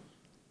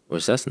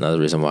 Which that's another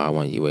reason why I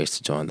want UH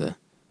to join the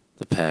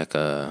Pac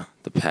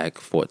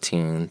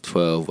 14,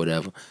 12,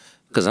 whatever.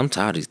 Because I'm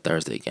tired of these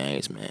Thursday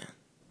games, man.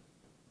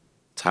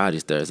 I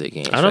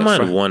don't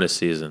mind one a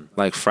season.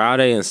 Like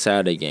Friday and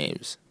Saturday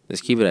games.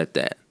 Let's keep it at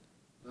that.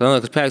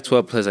 Because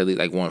Pac-12 plays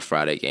like one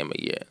Friday game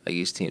a year, like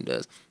each team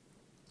does.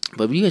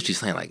 But you guys be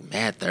playing like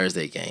mad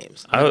Thursday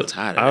games. I would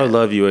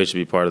love UH to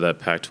be part of that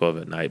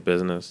Pac-12 at night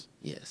business.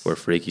 Yes. Where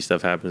freaky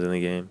stuff happens in the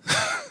game.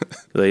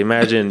 Like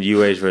imagine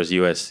UH versus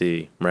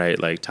USC, right?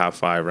 Like top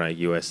 5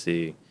 ranked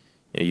USC,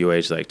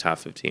 UH like top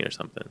 15 or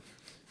something.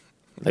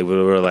 Like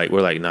we're like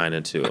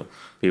 9-2.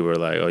 People are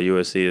like, oh,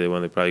 USC,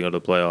 they probably go to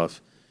the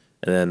playoff,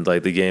 and then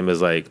like the game is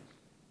like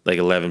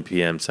 11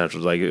 p.m.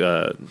 Central, like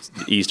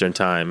Eastern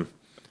time,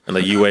 and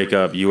like you wake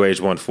up,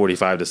 UH won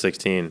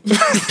 45-16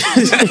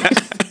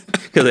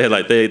 because they had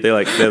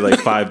like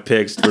 5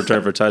 picks to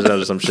return for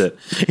touchdowns or some shit.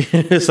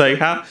 It's like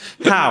how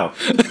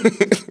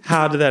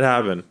did that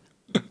happen?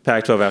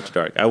 Pac-12 after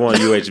dark. I want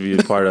UH to be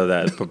part of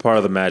that, part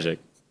of the magic.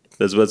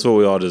 That's what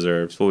we all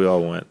deserve. That's what we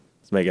all want.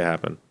 Let's make it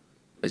happen.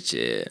 But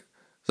yeah.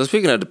 So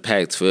speaking of the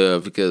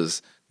Pac-12,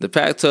 because the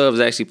Pac-12 is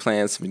actually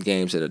playing some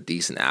games at a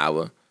decent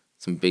hour,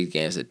 some big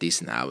games at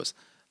decent hours.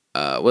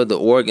 The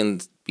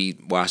Oregon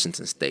beat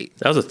Washington State.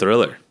 That was a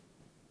thriller.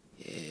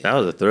 Yeah. That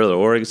was a thriller.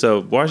 Oregon. So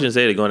Washington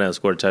State had gone down and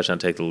scored a touchdown,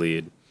 take the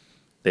lead.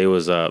 They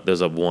was up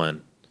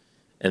 1,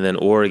 and then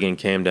Oregon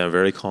came down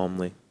very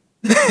calmly,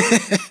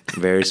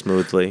 very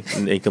smoothly,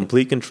 in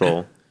complete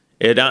control.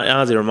 It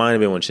honestly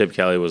reminded me when Chip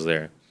Kelly was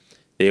there.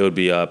 They would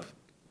be up,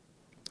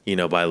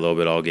 by a little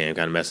bit all game,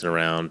 kind of messing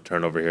around,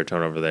 turnover here,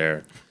 turnover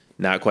there,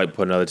 not quite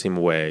putting another team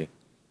away.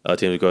 Other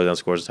team goes down,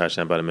 scores a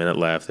touchdown, about a minute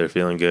left. They're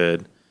feeling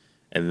good.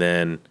 And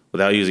then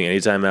without using any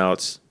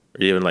timeouts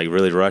or even like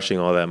really rushing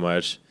all that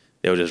much,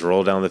 they would just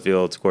roll down the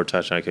field, score a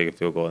touchdown, kick a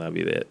field goal, and that'd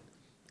be it.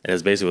 And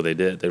that's basically what they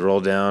did. They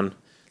rolled down.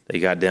 They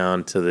got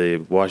down to the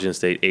Washington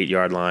State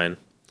 8-yard line.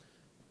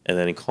 And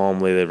then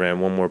calmly they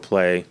ran one more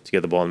play to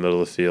get the ball in the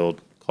middle of the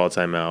field, called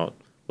timeout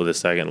with a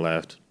second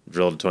left,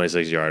 drilled a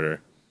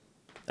 26-yarder.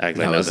 Act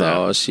like that was nothing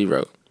all happened. she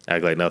wrote.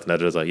 Act like nothing.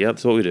 That was like, yep,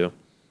 that's what we do.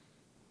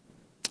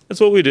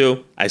 That's what we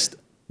do.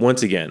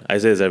 Once again, I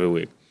say this every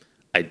week.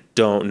 I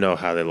don't know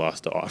how they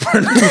lost to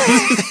Auburn.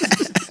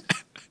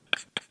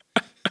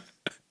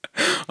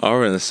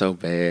 Auburn is so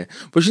bad.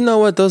 But you know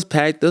what? Those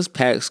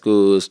pack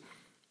schools,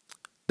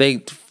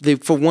 they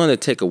for one, they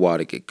take a while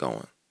to get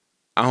going.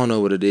 I don't know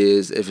what it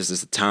is. If it's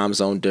just a time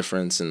zone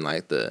difference and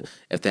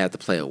if they have to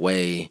play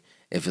away,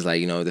 if it's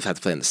like, they have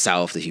to play in the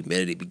South, the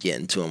humidity be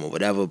getting to them or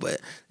whatever. But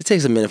it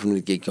takes a minute for them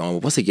to get going.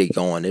 But once they get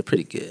going, they're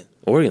pretty good.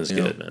 Oregon's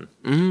good, man.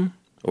 Mm-hmm.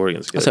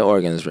 Oregon's good. I say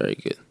Oregon is very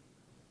good.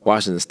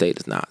 Washington State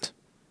is not.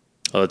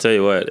 I'll tell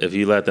you what. If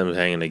you let them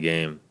hang in the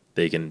game,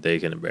 they can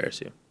embarrass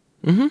you.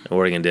 Mm-hmm. And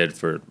Oregon did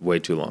for way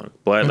too long.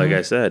 But like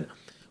I said,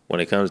 when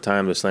it comes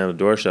time to slam the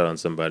door shut on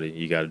somebody,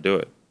 you got to do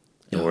it.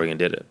 And Oregon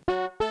did it.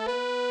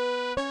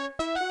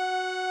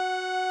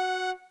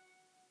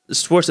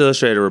 Sports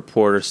Illustrated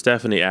reporter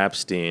Stephanie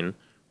Apstein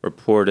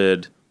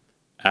reported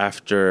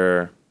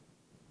after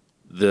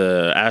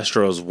the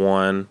Astros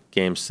won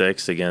Game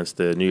 6 against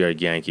the New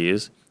York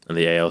Yankees in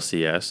the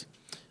ALCS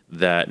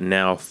that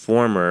now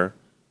former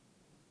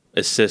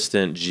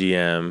assistant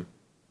GM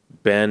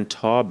Ben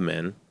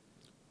Taubman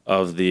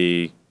of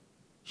the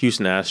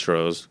Houston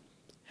Astros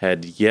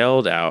had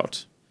yelled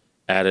out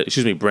at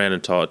Brandon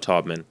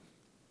Taubman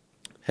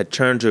had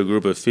turned to a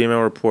group of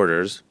female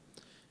reporters,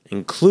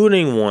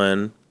 including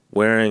one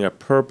wearing a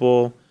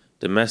purple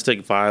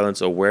domestic violence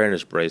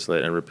awareness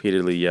bracelet, and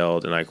repeatedly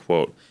yelled, and I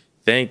quote,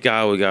 Thank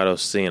God we got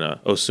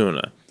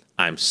Osuna.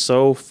 I'm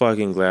so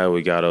fucking glad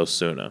we got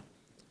Osuna.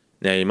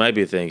 Now you might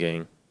be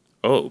thinking,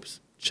 oops,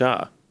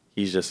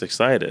 he's just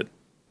excited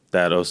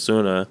that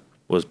Osuna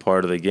was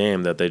part of the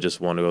game that they just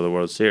won to go to the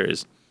World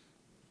Series.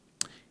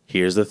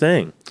 Here's the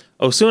thing.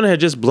 Osuna had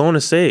just blown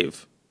a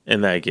save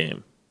in that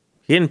game.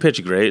 He didn't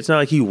pitch great. It's not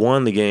like he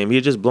won the game. He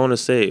had just blown a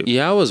save.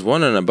 Yeah, I was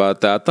wondering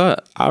about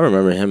that. I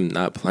remember him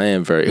not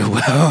playing very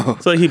well.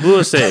 So he blew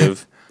a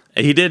save.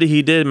 He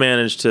did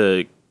manage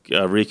to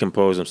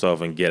recompose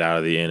himself and get out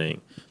of the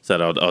inning so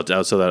that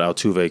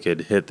Altuve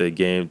could hit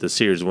the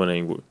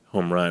series-winning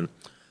home run.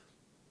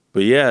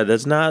 But yeah,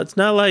 it's not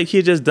like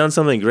he just done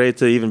something great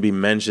to even be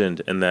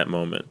mentioned in that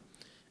moment.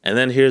 And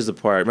then here's the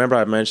part. Remember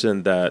I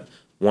mentioned that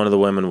one of the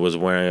women was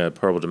wearing a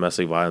purple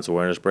domestic violence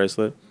awareness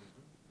bracelet?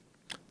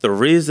 The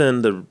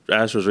reason the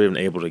Astros were even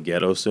able to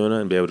get Osuna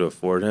and be able to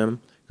afford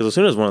him, because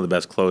Osuna is one of the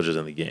best closers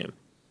in the game.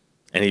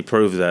 And he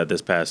proved that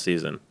this past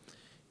season.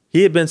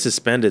 He had been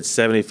suspended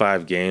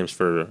 75 games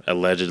for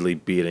allegedly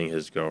beating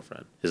his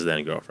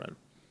then girlfriend.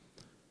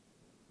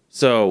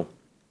 So,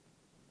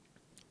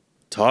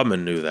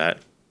 Taubman knew that.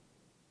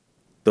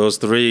 Those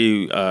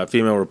three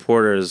female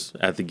reporters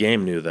at the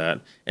game knew that.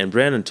 And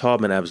Brandon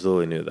Taubman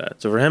absolutely knew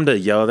that. So for him to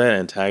yell that,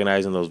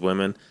 antagonizing those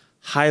women,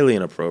 highly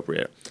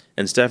inappropriate.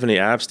 And Stephanie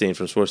Epstein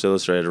from Sports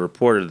Illustrated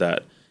reported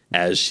that,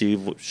 as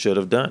she should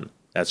have done.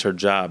 That's her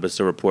job, is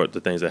to report the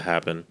things that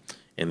happen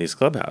in these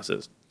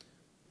clubhouses.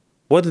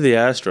 What did the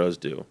Astros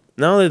do?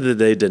 Not only did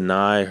they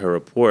deny her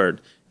report,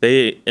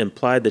 they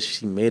implied that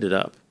she made it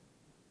up.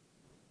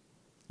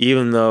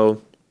 Even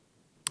though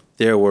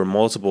there were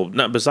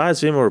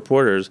besides female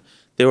reporters,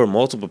 there were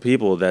multiple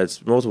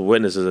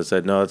witnesses that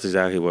said, no, that's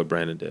exactly what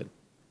Brandon did.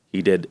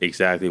 He did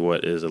exactly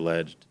what is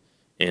alleged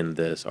in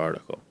this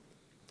article.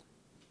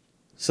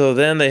 So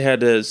then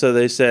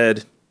they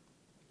said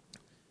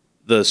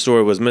the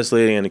story was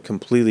misleading and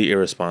completely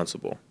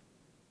irresponsible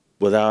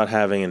without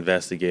having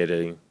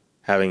investigated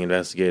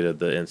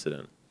the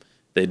incident.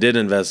 They did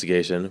an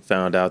investigation,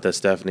 found out that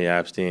Stephanie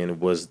Epstein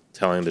was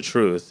telling the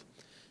truth,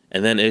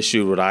 and then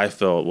issued what I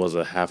felt was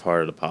a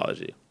half-hearted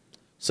apology.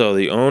 So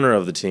the owner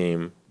of the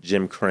team,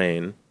 Jim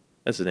Crane,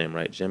 that's his name,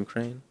 right? Jim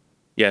Crane?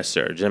 Yes,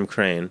 sir. Jim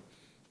Crane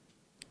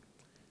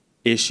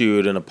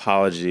issued an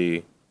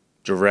apology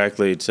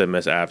directly to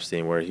Miss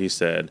Epstein where he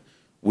said,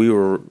 we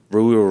were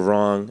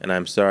wrong, and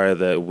I'm sorry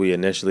that we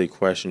initially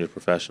questioned your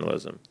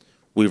professionalism.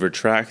 We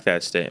retract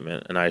that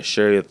statement, and I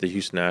assure you that the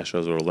Houston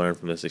Astros will learn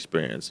from this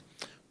experience.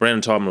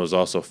 Brandon Taubman was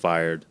also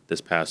fired this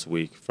past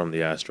week from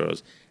the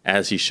Astros,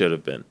 as he should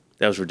have been.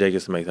 That was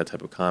ridiculous to make that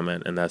type of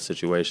comment in that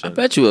situation. I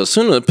bet you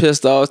Osuna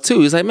pissed off too.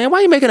 He's like, man, why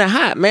are you making it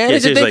hot, man?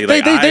 Yeah,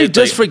 they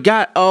just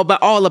forgot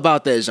all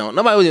about that zone.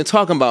 Nobody was even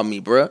talking about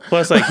me, bro.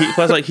 Plus,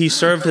 he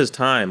served his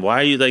time. Why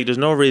are you there's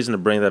no reason to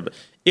bring that.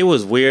 It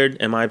was weird,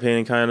 in my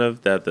opinion, kind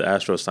of, that the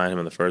Astros signed him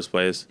in the first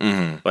place.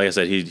 Mm-hmm. Like I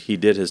said, he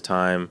did his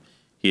time.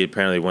 He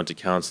apparently went to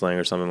counseling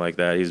or something like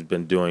that. He's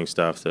been doing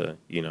stuff to,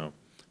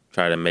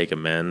 try to make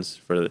amends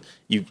for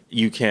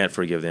you can't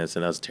forgive the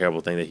incident. That's a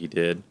terrible thing that he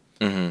did.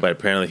 Mm-hmm. But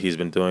apparently he's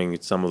been doing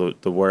some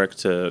of the work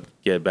to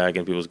get back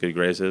in people's good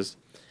graces.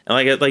 And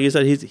like you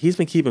said, he's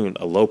been keeping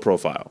a low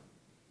profile.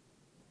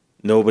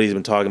 Nobody's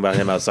been talking about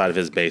him outside of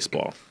his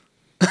baseball.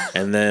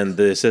 And then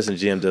the assistant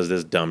GM does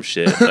this dumb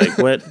shit. Like,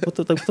 what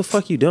the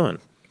fuck are you doing?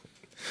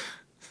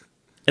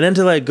 And then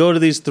to go to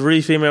these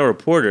three female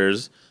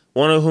reporters,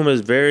 one of whom is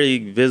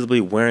very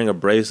visibly wearing a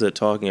bracelet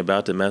talking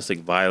about domestic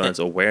violence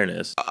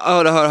awareness.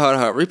 Hold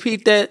on.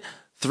 Repeat that.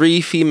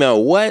 3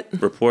 female what?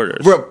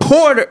 Reporters.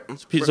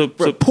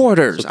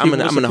 Reporters. I'm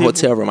in a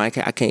hotel room. I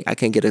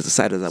can't get as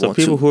excited as I want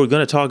to. So people who are going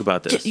to talk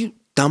about this. You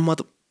dumb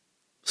mother,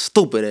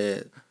 stupid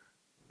ass.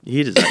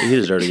 He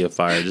deserves to get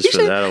fired just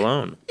for that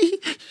alone. He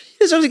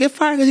deserves to get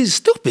fired because he's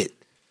stupid.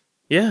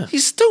 Yeah,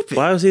 he's stupid.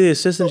 Why was he the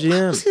assistant GM?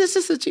 Why was he the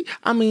assistant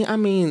GM? I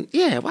mean,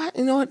 yeah. Why?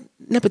 You know what?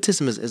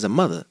 Nepotism is a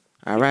mother.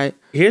 All right.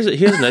 Here's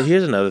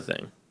another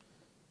thing.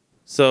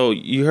 So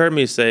you heard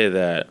me say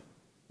that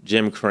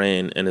Jim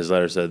Crane in his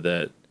letter said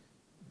that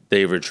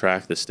they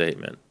retract the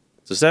statement.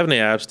 So Stephanie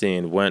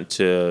Epstein went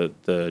to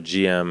the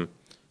GM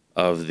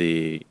of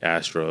the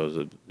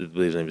Astros, I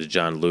believe his name is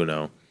John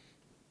Luno,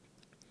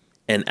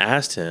 and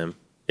asked him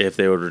if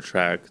they would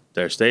retract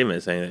their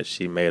statement saying that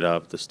she made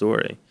up the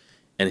story.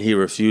 And he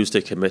refused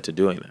to commit to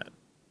doing that.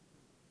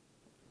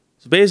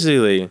 So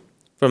basically,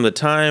 from the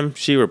time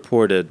she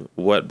reported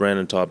what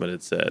Brandon Taubman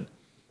had said,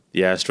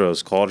 the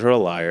Astros called her a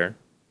liar,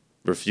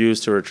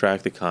 refused to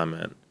retract the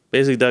comment,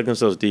 basically dug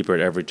themselves deeper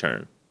at every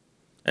turn.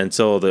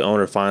 Until the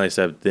owner finally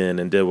stepped in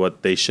and did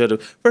what they should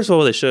have. First of all,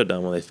 what they should have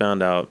done when they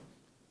found out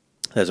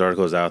this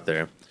article was out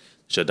there,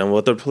 should have done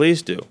what the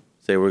police do.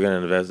 Say, we're going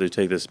to investigate,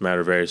 take this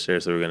matter very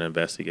seriously, we're going to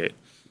investigate.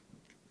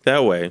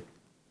 That way,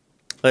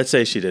 let's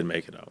say she did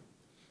make it up.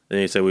 Then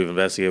you say, we've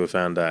investigated, we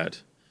found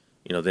that,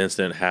 the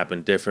incident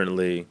happened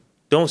differently.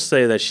 Don't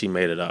say that she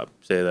made it up.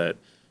 Say that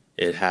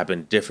it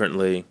happened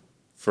differently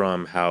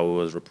from how it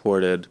was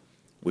reported.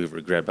 We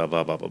regret blah,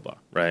 blah, blah, blah, blah,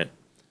 right?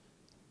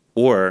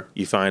 Or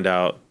you find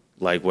out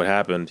like what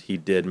happened, he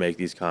did make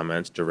these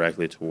comments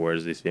directly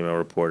towards these female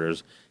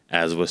reporters,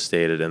 as was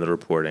stated in the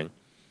reporting.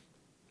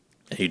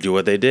 And he did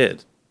what they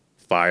did,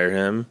 fire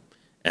him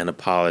and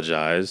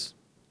apologize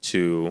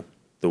to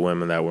the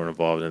women that were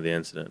involved in the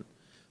incident.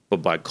 But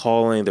by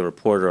calling the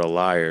reporter a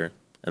liar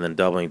and then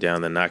doubling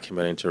down, then not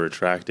committing to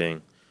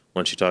retracting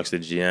when she talks to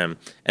the GM.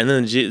 And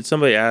then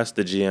somebody asked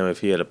the GM if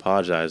he had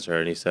apologized to her,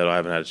 and he said, I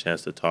haven't had a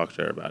chance to talk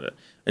to her about it.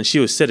 And she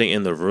was sitting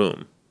in the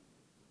room.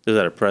 This was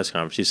at a press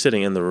conference. She's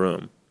sitting in the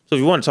room. So if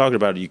you want to talk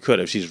about it, you could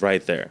if she's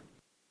right there.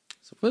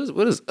 So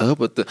what is up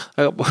with the?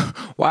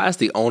 Why is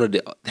the owner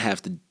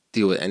have to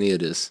deal with any of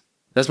this?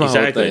 That's my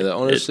whole thing. The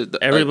ownership.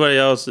 Everybody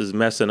else is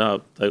messing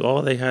up. Like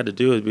all they had to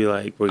do is be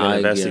like, "We're gonna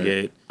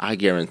investigate." I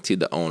guarantee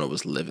the owner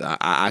was livid.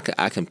 I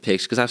can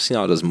picture because I've seen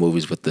all those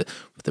movies with the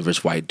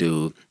rich white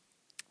dude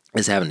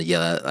is having to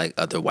yell at like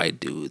other white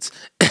dudes,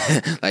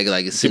 like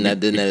sitting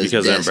at his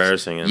because they're desk.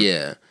 embarrassing him.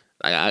 Yeah,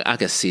 like I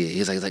can see it.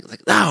 He's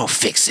like, "I'll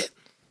fix it."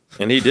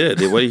 And he did.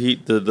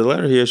 The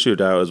letter he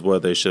issued out is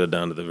what they should have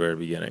done at the very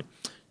beginning.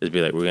 Just be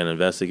like, we're going to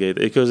investigate.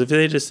 Because if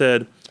they just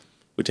said,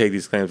 we take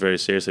these claims very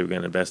seriously, we're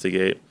going to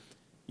investigate,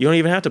 you don't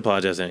even have to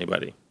apologize to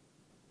anybody.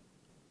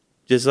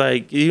 Just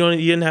like, you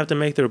didn't have to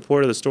make the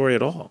report of the story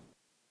at all.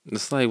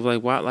 It's like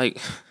why? Like,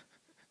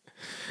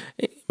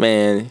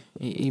 man,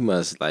 he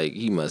must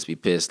be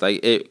pissed.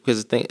 Like,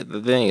 because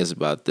the thing is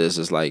about this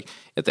is like,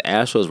 if the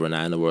Astros were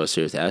not in the World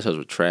Series, the Astros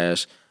were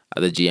trash,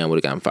 the GM would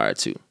have gotten fired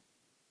too.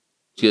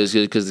 Because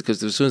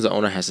as soon as the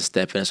owner has to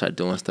step in and start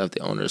doing stuff, the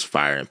owner is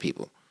firing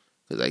people.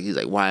 Because he's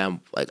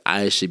like,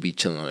 I should be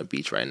chilling on the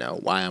beach right now.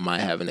 Why am I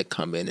having to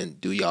come in and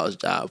do y'all's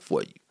job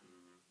for you?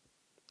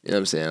 You know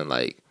what I'm saying?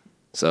 Like,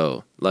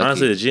 so lucky.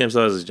 Honestly, the GM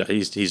still has his job.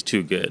 He's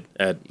too good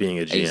at being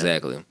a GM.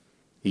 Exactly.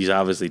 He's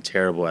obviously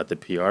terrible at the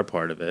PR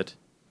part of it,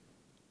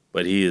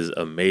 but he is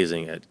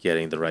amazing at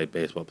getting the right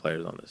baseball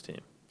players on this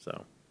team.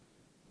 So,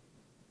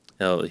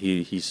 hell,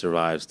 he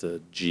survives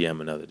to GM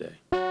another day.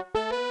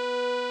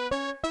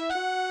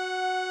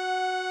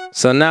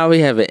 So now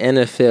we have an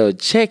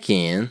NFL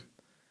check-in,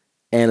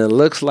 and it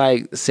looks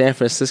like San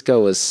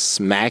Francisco is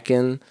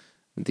smacking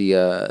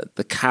the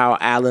Kyle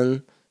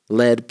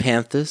Allen-led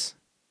Panthers.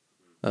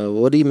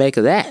 What do you make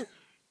of that?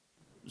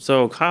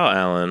 So Kyle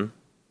Allen,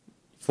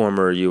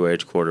 former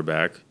UH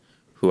quarterback,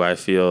 who I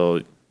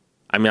feel,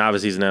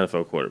 obviously he's an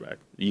NFL quarterback.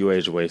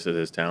 UH wasted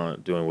his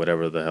talent doing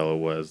whatever the hell it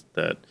was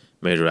that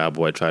Major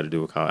Alboy tried to do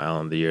with Kyle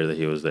Allen the year that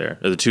he was there,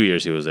 or the 2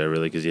 years he was there,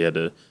 really, because he had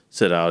to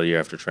sit out a year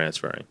after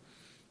transferring.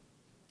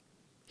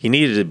 He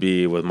needed to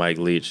be with Mike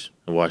Leach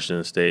in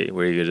Washington State,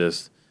 where he could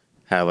just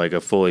have like a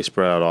fully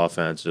spread out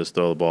offense, just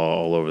throw the ball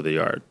all over the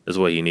yard. Is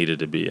what he needed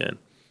to be in.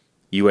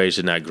 UH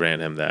did not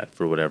grant him that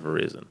for whatever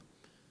reason.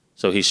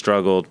 So he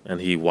struggled,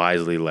 and he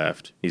wisely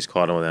left. He's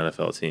caught on with an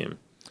NFL team.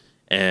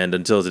 And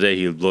until today,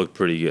 he looked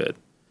pretty good.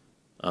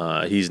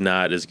 He's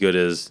not as good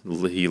as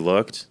he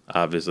looked,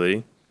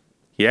 obviously.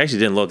 He actually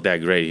didn't look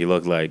that great. He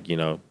looked like,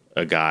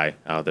 a guy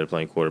out there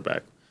playing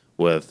quarterback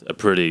with a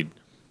pretty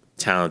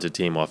talented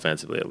team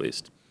offensively, at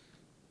least.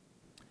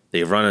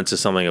 They've run into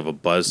something of a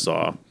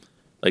buzzsaw.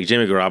 Like,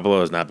 Jimmy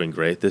Garoppolo has not been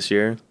great this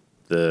year.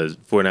 The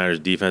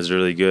 49ers defense is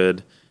really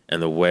good,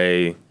 and the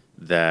way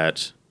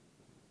that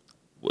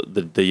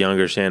the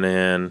younger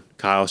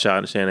Kyle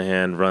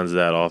Shanahan runs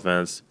that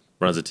offense,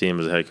 runs the team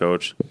as a head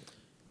coach,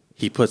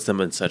 he puts them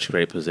in such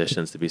great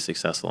positions to be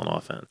successful on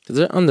offense.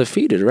 They're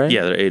undefeated, right?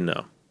 Yeah, they're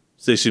 8-0.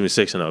 Excuse me,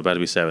 6-0, about to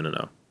be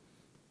 7-0.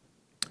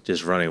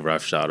 Just running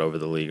roughshod over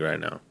the league right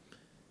now.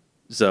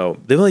 So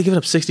they've only given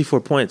up 64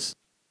 points.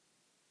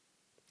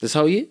 This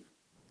whole year?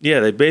 Yeah,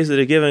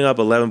 they're giving up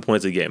 11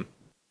 points a game.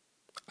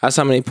 That's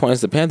how many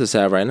points the Panthers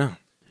have right now.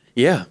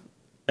 Yeah.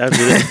 After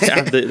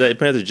the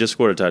Panthers just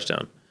scored a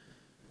touchdown.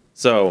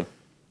 So,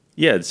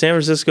 yeah, San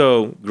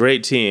Francisco,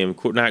 great team,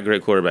 not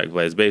great quarterback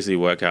play. It's basically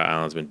what Kyle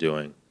Allen's been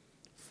doing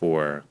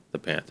for the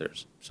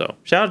Panthers. So,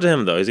 shout out to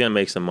him, though. He's going to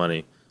make some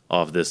money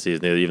off this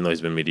season, even though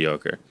he's been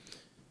mediocre.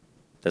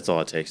 That's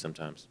all it takes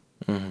sometimes.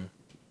 Mm-hmm.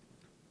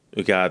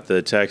 We got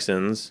the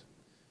Texans.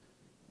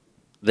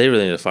 They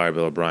really need to fire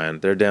Bill O'Brien.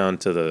 They're down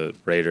to the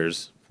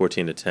Raiders,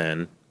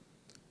 14-10.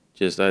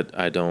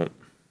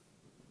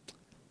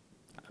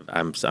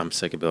 I'm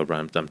sick of Bill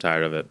O'Brien. I'm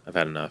tired of it. I've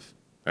had enough.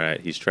 All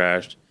right, he's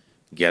trashed.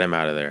 Get him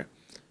out of there.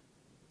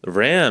 The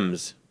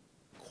Rams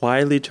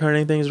quietly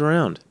turning things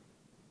around.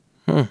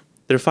 They're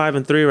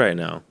 5-3 right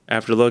now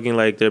after looking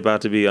like they're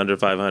about to be under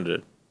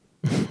 500.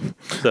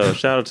 So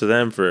shout out to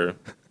them for,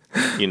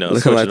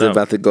 looking like they're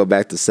about to go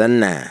back to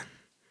 7-9.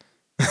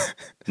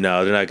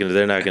 No, they're not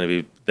gonna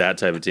be that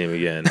type of team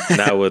again.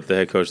 Not with the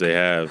head coach they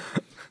have.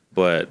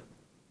 But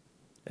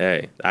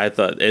hey, I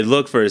thought it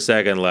looked for a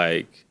second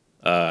like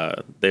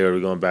they were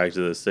going back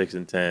to the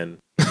 6-10,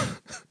 8-8,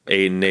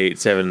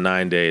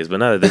 7-9 days. But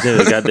no, they seem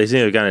to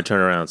have gotten a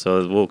turnaround.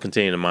 So we'll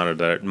continue to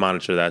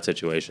monitor that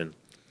situation.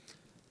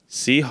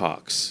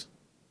 Seahawks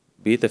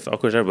beat of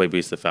course everybody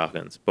beats the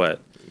Falcons, but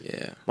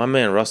yeah, my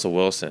man Russell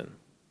Wilson.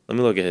 Let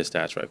me look at his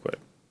stats right quick.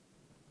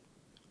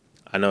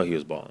 I know he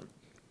was balling.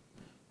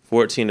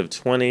 14 of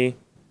 20,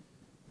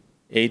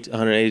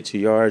 182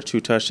 yards, 2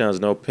 touchdowns,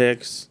 no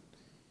picks.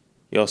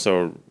 He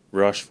also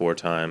rushed 4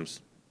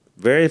 times.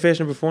 Very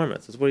efficient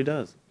performance. That's what he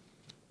does.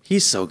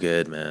 He's so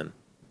good, man.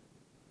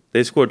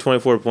 They scored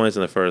 24 points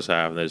in the first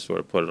half, and they just sort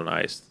of put it on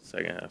ice the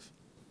second half.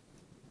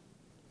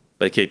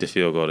 They kicked a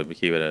field goal to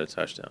keep it at a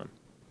touchdown.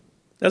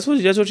 That's what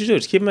you do.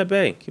 Just keep him at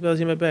bay. Keep the other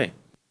team at bay.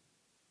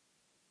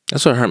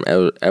 That's what Herm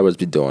Edwards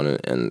be doing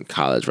in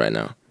college right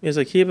now. It's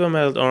like keep him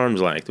at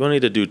arm's length. We don't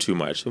need to do too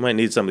much. We might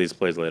need some of these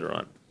plays later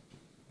on.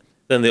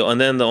 Then the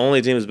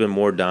only team that's been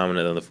more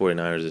dominant than the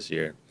 49ers this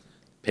year,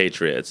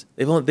 Patriots.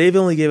 They've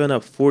only given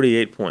up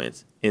 48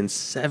 points in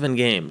 7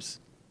 games.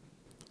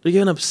 They're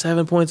giving up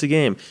 7 points a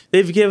game.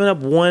 They've given up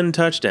 1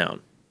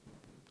 touchdown.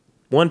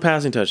 1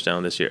 passing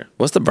touchdown this year.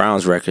 What's the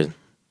Browns' record?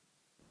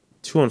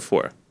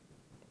 2-4.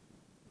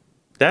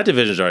 That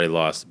division's already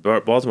lost.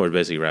 Baltimore's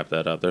basically wrapped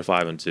that up. They're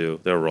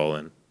 5-2. They're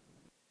rolling.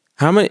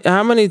 How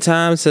many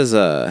times has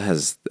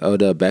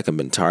Odell Beckham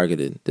been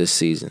targeted this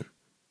season?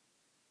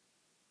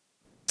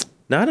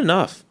 Not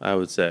enough, I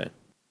would say.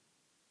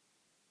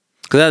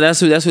 Because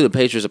that's who the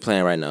Patriots are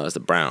playing right now. Is the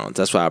Browns.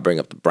 That's why I bring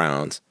up the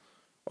Browns.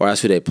 Or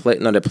that's who they play.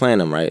 No, they're playing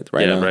them right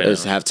now.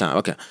 It's halftime.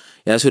 Okay,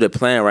 yeah, that's who they're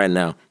playing right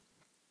now.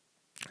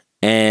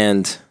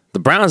 And the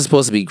Browns are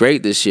supposed to be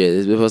great this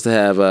year. They're supposed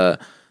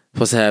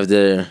to have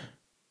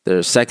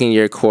their second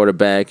year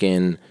quarterback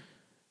in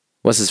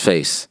what's his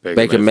face?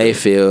 Baker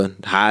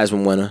Mayfield,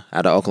 Heisman winner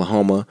out of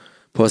Oklahoma.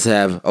 Supposed to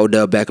have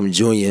Odell Beckham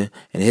Jr.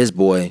 and his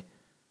boy.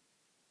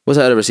 What's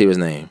the other receiver's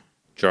name?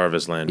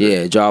 Jarvis Landry.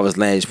 Yeah, Jarvis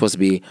Landry. Supposed to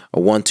be a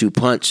 1-2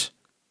 punch.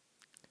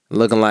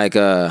 Looking like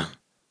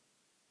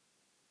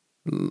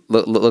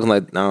looking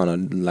like I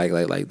don't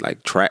know,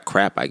 like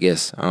crap. I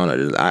guess I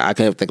don't know. I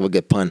can't think of a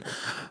good pun.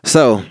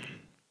 So,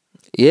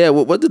 yeah,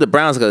 what do the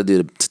Browns got to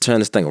do to turn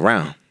this thing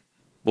around?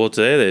 Well,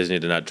 today they just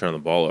need to not turn the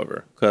ball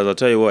over. Because I'll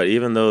tell you what,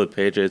 even though the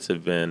Patriots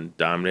have been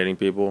dominating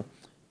people,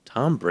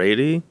 Tom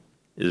Brady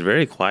is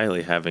very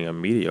quietly having a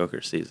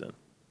mediocre season.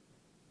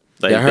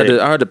 Like, I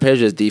heard the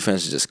Patriots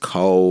defense is just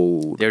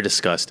cold. They're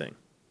disgusting.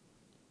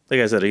 Like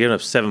I said, they're giving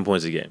up 7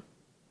 points a game.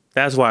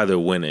 That's why they're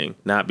winning,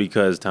 not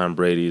because Tom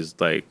Brady's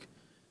like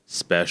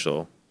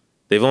special.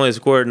 They've only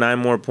scored 9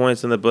 more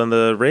points than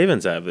the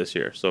Ravens have this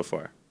year so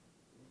far.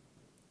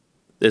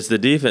 It's the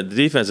defense. The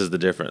defense is the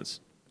difference.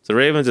 So the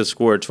Ravens have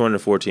scored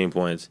 214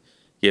 points,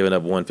 giving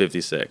up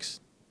 156,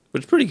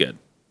 which is pretty good.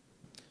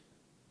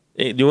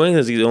 New England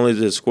has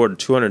only scored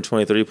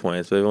 223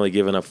 points, but they've only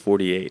given up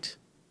 48.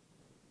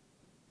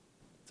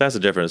 That's the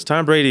difference.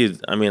 Tom Brady,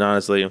 I mean,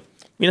 honestly,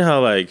 you know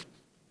how like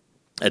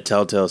a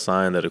telltale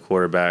sign that a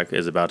quarterback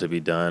is about to be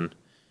done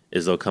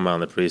is they'll come out in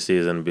the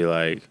preseason and be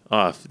like,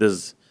 "Oh,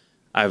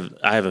 I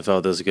haven't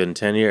felt this good in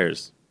 10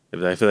 years.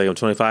 I feel like I'm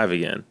 25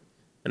 again,"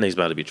 and he's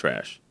about to be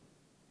trash.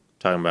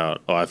 Talking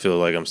about, I feel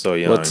like I'm so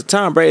young. Well,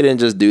 Tom Brady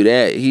didn't just do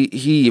that. He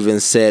even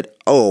said,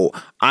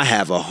 I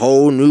have a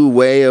whole new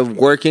way of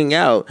working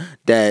out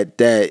that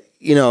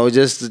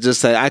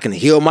just say I can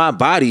heal my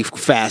body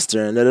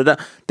faster and da.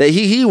 That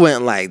he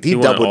went like he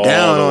doubled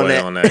down on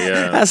that.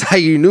 Yeah. That's how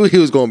you knew he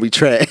was going to be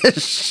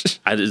trash.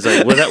 It's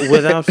like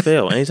without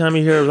fail. Anytime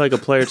you hear like a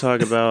player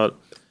talk about,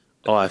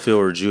 I feel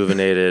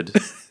rejuvenated.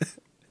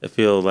 I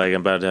feel like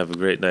I'm about to have a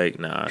great night.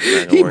 Nah,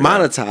 he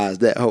monetized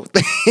that whole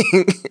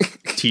thing.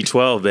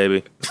 T12,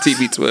 baby.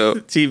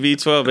 TB12.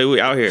 TB12, baby. We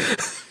out here.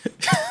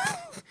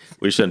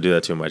 We shouldn't do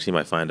that too much. He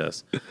might find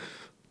us.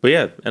 But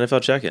yeah,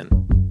 NFL check-in.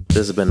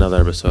 This has been another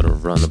episode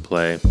of Run the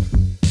Play.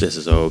 This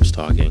is Obes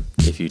talking,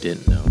 if you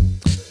didn't know.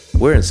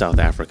 We're in South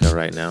Africa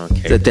right now.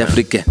 South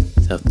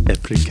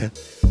Africa.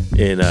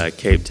 In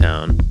Cape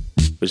Town,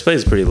 which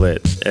place is pretty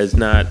lit. It's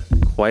not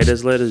quite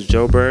as lit as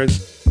Joburg,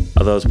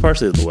 although it's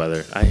partially the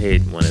weather. I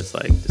hate when it's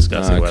like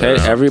disgusting weather.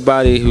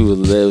 Everybody who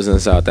lives in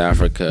South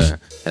Africa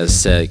has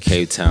said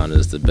Cape Town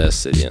is the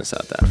best city in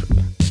South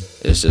Africa.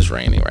 It's just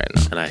raining right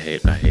now. And I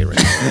hate rain.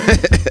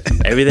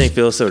 Everything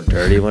feels so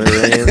dirty when it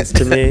rains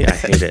to me. I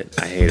hate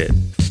it.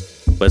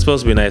 But it's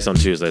supposed to be nice on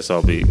Tuesday,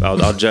 so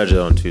I'll judge it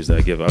on Tuesday.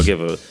 I'll give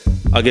a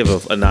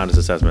anonymous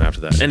assessment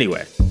after that.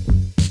 Anyway,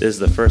 this is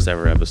the first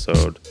ever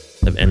episode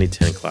of any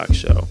 10 o'clock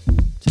show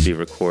to be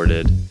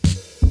recorded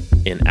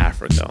in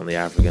Africa, on the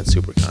African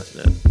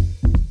supercontinent.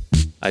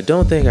 I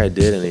don't think I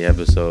did any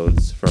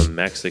episodes from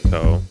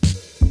Mexico.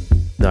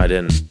 No, I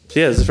didn't. So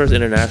yeah, this is the first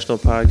international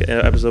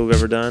episode we've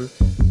ever done.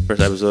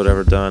 First episode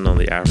ever done on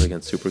the African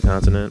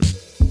supercontinent.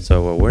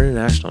 So we're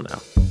international now.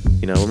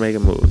 We're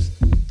making moves.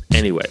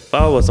 Anyway,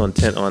 follow us on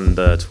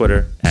the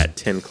Twitter at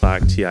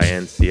 10clock,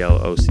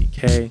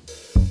 TINCLOCK.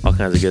 All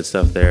kinds of good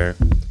stuff there.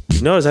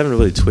 You've noticed I haven't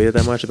really tweeted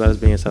that much about us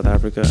being in South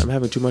Africa. I'm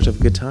having too much of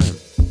a good time.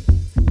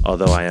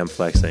 Although I am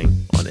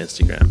flexing on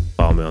Instagram.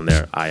 Follow me on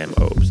there. I am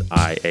Obes.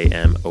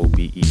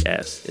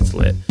 IAMOBES. It's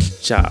lit.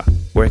 Cha,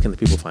 where can the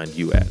people find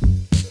you at?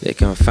 They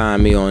can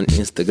find me on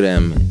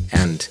Instagram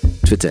and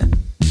Twitter.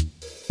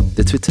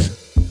 The Twitter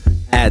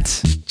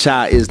at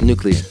Cha is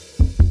Nuclear.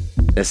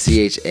 That's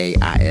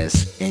CHAISNUCLEAR.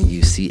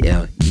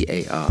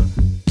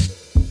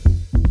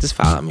 Just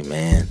follow me,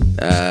 man.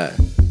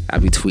 I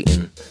be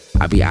tweeting.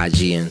 I be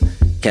IGing.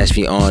 Catch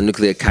me on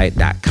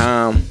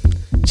nuclearkite.com.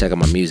 Check out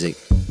my music.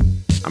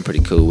 I'm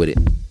pretty cool with it.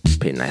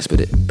 Pretty nice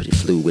with it. Pretty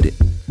fluid with it.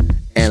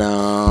 And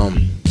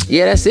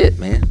yeah, that's it,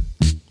 man.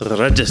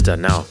 Register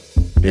now.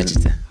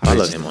 Register.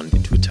 Follow him on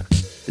Twitter.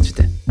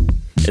 Register.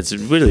 It's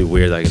really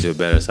weird I can do a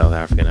better South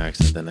African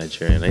accent than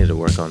Nigerian. I need to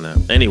work on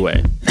that.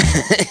 Anyway,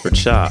 for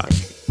Cha,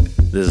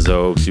 this is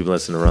Oaks. You've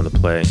listened to Run the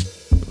Play.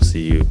 We'll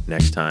see you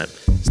next time.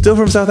 Still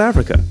from South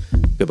Africa.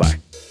 Goodbye.